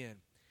very end.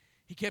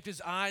 He kept his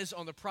eyes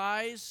on the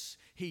prize.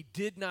 He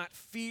did not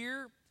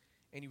fear,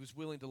 and he was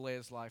willing to lay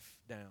his life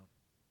down.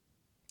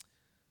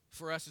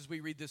 For us, as we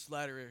read this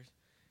letter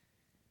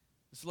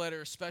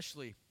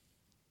especially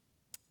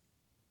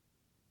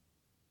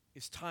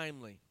is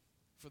timely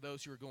for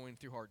those who are going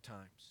through hard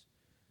times.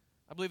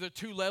 I believe there are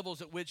 2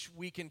 levels at which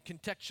we can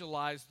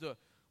contextualize the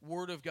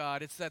Word of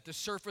God. It's at the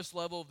surface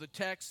level of the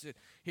text.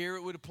 Here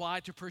it would apply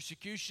to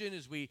persecution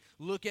as we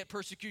look at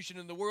persecution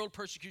in the world,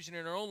 persecution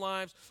in our own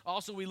lives.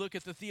 Also, we look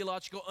at the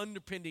theological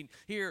underpinning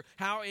here,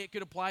 how it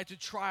could apply to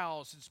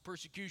trials, since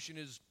persecution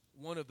is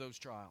one of those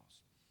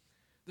trials.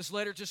 This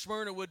letter to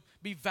Smyrna would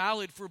be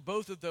valid for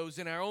both of those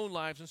in our own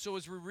lives. And so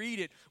as we read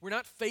it, we're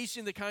not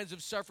facing the kinds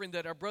of suffering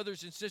that our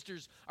brothers and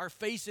sisters are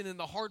facing in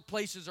the hard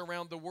places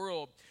around the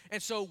world.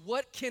 And so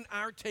what can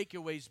our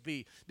takeaways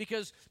be?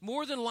 Because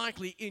more than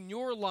likely in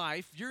your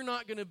life, you're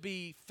not going to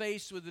be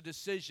faced with a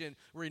decision,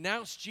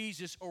 renounce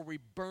Jesus or we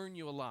burn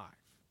you alive.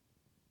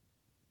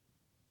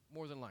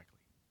 More than likely.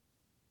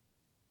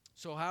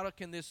 So how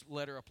can this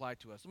letter apply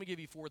to us? Let me give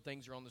you 4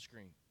 things that are on the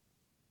screen.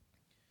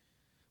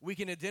 We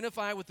can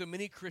identify with the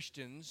many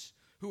Christians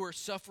who are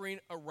suffering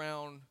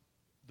around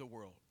the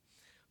world.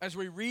 As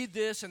we read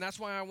this, and that's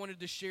why I wanted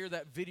to share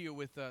that video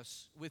with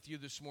you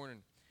this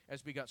morning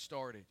as we got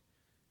started.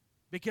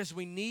 Because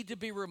we need to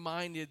be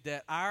reminded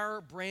that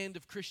our brand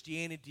of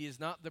Christianity is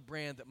not the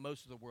brand that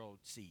most of the world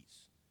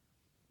sees.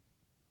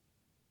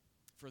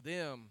 For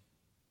them,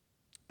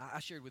 I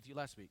shared with you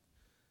last week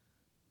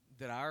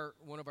that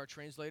one of our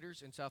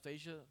translators in South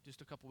Asia just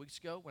a couple weeks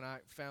ago, when I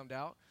found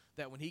out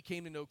that when he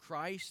came to know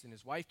Christ and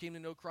his wife came to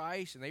know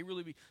Christ and they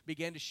really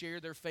began to share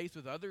their faith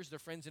with others, their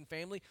friends and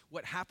family,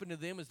 what happened to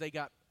them is they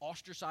got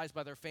ostracized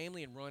by their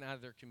family and run out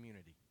of their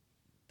community.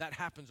 That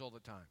happens all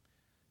the time.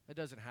 That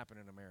doesn't happen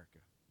in America.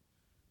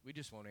 We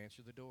just won't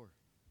answer the door,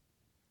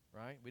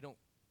 right? We don't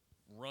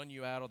run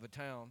you out of the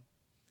town.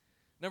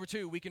 Number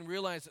 2, we can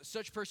realize that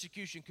such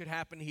persecution could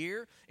happen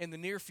here in the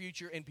near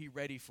future and be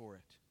ready for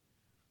it.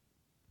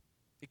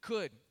 It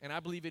could, and I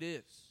believe it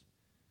is.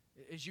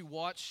 As you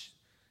watch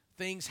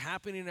things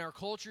happen in our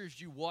culture, as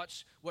you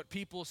watch what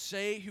people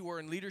say who are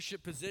in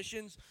leadership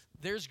positions,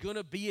 there's going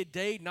to be a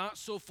day not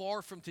so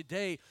far from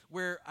today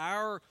where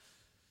our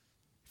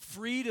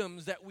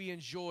freedoms that we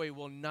enjoy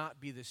will not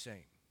be the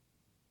same.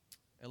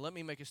 And let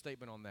me make a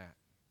statement on that.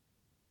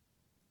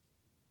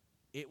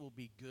 It will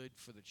be good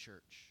for the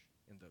church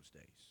in those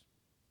days.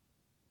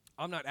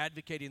 I'm not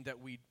advocating that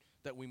we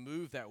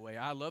move that way.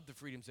 I love the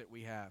freedoms that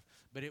we have,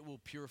 but it will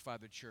purify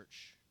the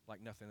church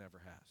like nothing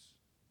ever has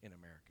in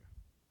America.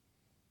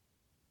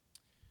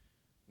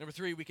 Number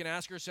 3, we can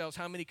ask ourselves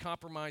how many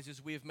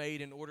compromises we have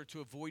made in order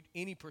to avoid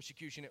any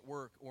persecution at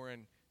work or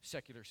in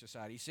secular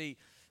society. See,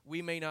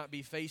 we may not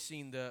be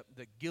facing the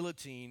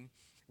guillotine.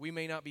 We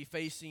may not be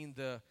facing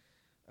the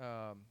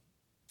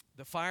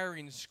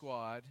firing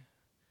squad,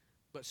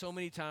 but so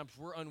many times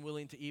we're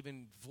unwilling to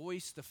even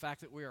voice the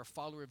fact that we are a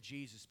follower of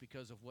Jesus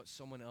because of what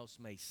someone else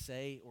may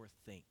say or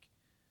think.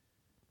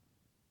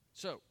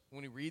 So,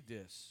 when we read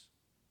this,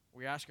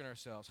 we're asking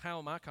ourselves, how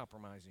am I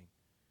compromising?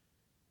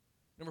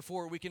 Number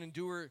 4, we can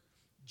endure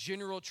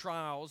general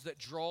trials that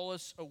draw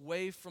us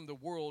away from the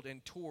world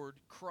and toward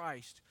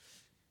Christ.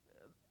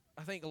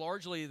 I think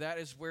largely that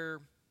is where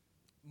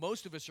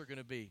most of us are going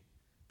to be.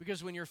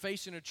 Because when you're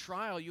facing a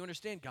trial, you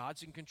understand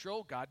God's in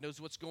control. God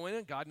knows what's going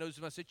on. God knows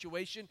my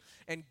situation.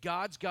 And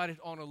God's got it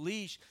on a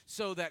leash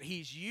so that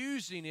He's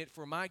using it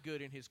for my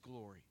good and His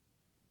glory.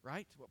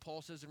 Right? What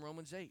Paul says in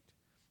Romans 8.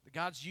 That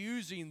God's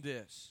using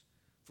this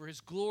for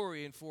His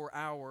glory and for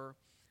our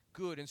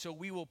good. And so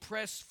we will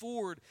press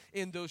forward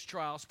in those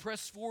trials,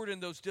 press forward in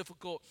those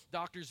difficult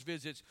doctor's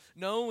visits,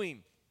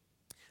 knowing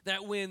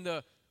that when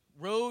the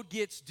road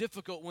gets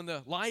difficult, when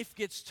the life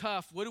gets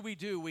tough, what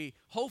do? We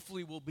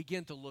hopefully will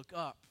begin to look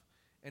up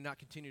and not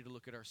continue to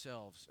look at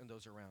ourselves and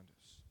those around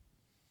us.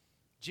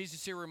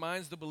 Jesus here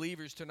reminds the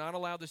believers to not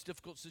allow this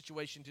difficult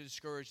situation to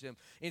discourage them.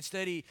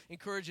 Instead, He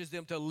encourages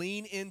them to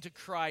lean into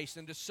Christ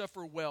and to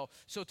suffer well.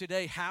 So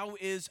today, how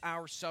is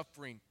our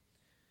suffering?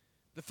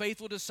 The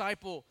faithful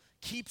disciple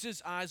keeps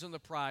his eyes on the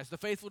prize. The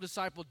faithful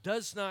disciple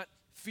does not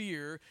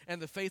fear,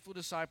 and the faithful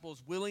disciple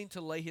is willing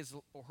to lay his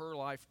or her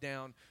life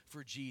down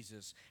for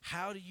Jesus.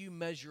 How do you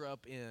measure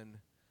up in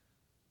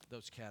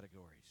those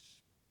categories?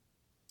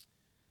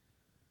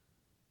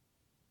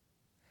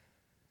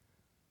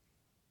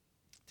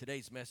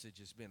 Today's message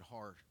has been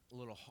hard, a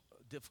little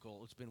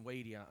difficult. It's been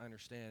weighty, I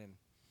understand.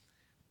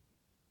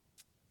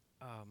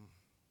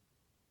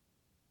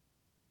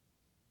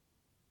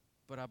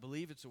 But I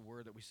believe it's a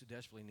word that we so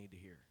desperately need to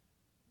hear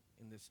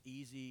in this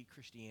easy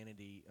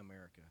Christianity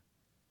America.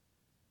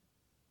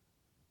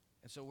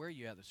 And so where are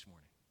you at this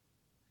morning?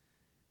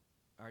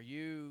 Are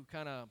you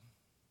kind of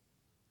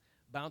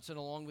bouncing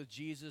along with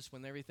Jesus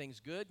when everything's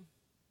good?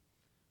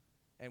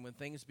 And when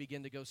things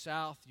begin to go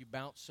south, you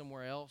bounce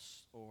somewhere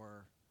else?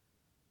 Or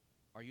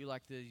are you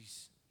like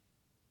these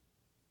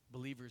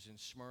believers in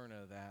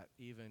Smyrna that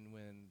even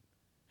when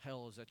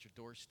hell is at your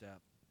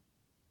doorstep,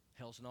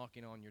 hell's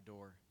knocking on your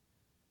door,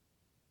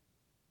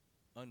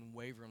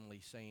 unwaveringly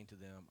saying to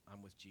them,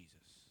 I'm with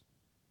Jesus?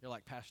 You're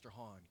like Pastor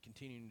Hahn,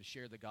 continuing to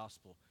share the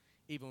gospel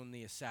even when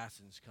the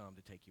assassins come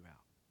to take you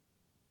out.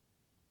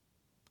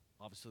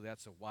 Obviously,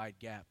 that's a wide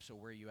gap, so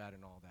where are you at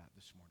in all that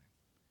this morning?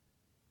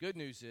 Good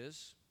news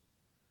is,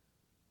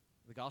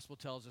 the gospel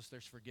tells us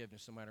there's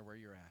forgiveness no matter where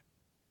you're at.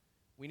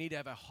 We need to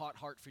have a hot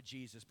heart for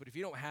Jesus, but if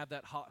you don't have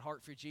that hot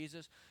heart for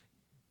Jesus,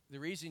 the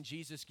reason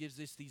Jesus gives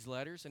us these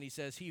letters, and He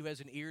says, he who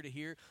has an ear to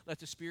hear, let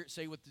the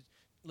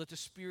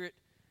Spirit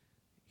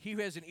he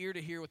who has an ear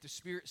to hear what the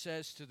Spirit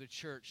says to the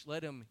church,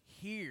 let him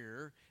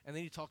hear. And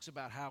then he talks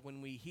about how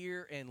when we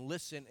hear and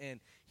listen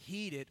and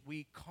heed it,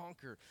 we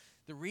conquer.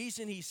 The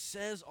reason he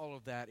says all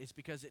of that is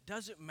because it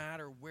doesn't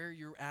matter where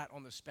you're at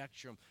on the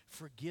spectrum.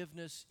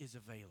 Forgiveness is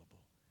available,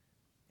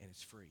 and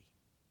it's free.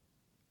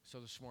 So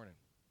this morning,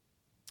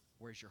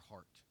 where's your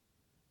heart?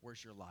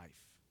 Where's your life?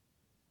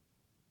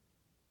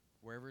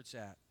 Wherever it's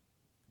at,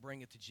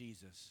 bring it to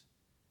Jesus.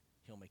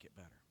 He'll make it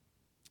better.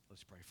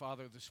 Let's pray.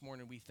 Father, this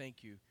morning we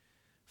thank you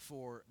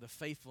for the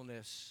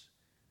faithfulness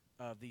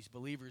of these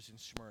believers in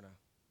Smyrna.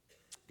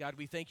 God,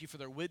 we thank you for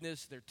their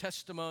witness, their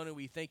testimony.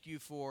 We thank you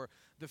for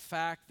the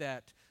fact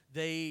that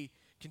they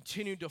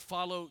continue to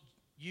follow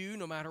you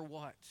no matter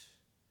what.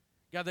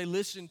 God, they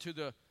listened to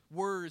the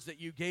words that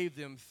you gave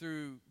them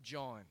through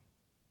John.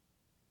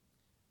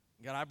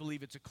 God, I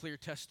believe it's a clear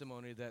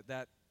testimony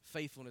that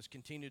faithfulness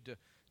continued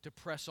to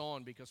press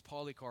on, because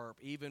Polycarp,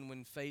 even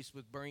when faced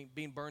with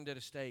being burned at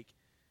a stake,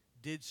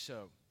 did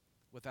so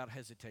without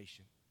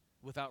hesitation,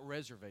 without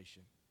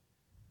reservation.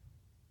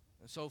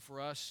 And so for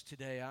us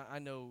today, I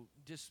know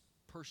just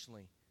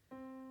personally,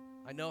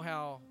 I know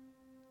how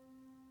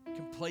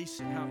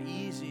complacent, how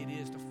easy it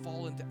is to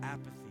fall into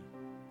apathy.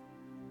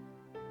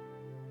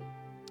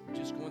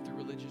 Just going through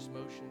religious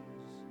motions,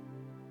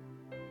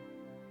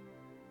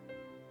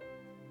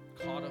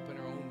 caught up in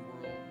our own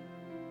world,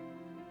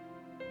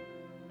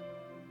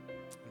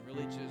 and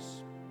really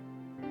just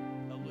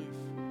aloof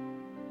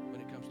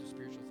when it comes to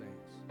spiritual things.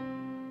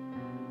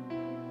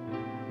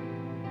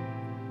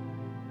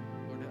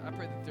 Lord, I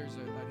pray that there's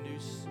a new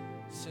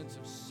sense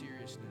of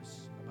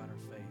seriousness about our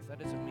faith. That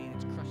doesn't mean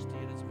it's crusty.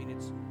 It doesn't mean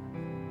it's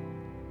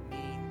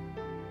mean.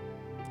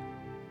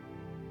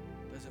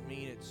 It doesn't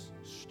mean it's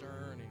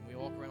stern and we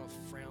walk around with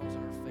frowns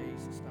on our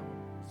face. It's not what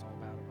it's all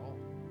about at all.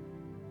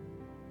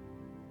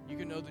 You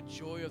can know the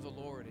joy of the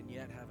Lord and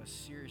yet have a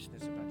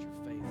seriousness about your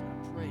faith. And I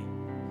pray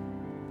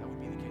that would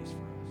be the case for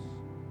us.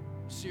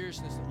 A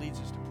seriousness that leads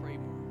us to pray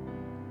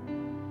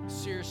more. A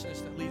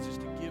seriousness that leads us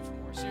to give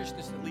more. A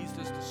seriousness that leads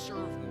us to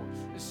serve more.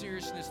 A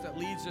seriousness that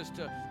leads us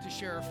to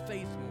share our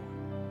faith more.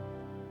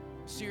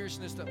 A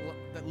seriousness that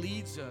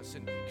leads us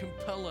and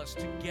compel us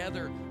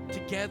together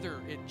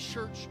at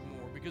church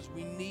more, because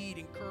we need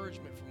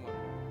encouragement from one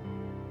another.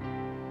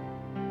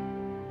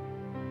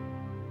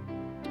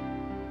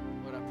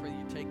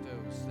 Take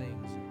those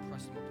things and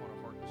press them upon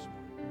our heart this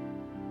morning,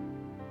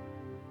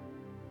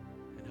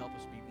 and help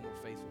us be more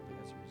faithful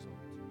as a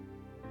result.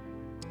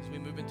 As we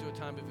move into a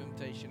time of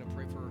invitation, I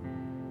pray for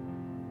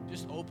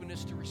just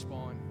openness to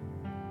respond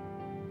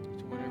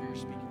to whatever you're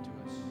speaking to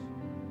us.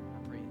 I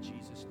pray in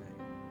Jesus' name.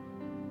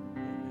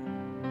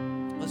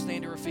 Amen. Let's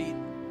stand to our feet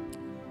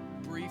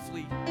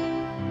briefly. We're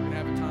going to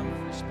have a time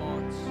of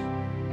response.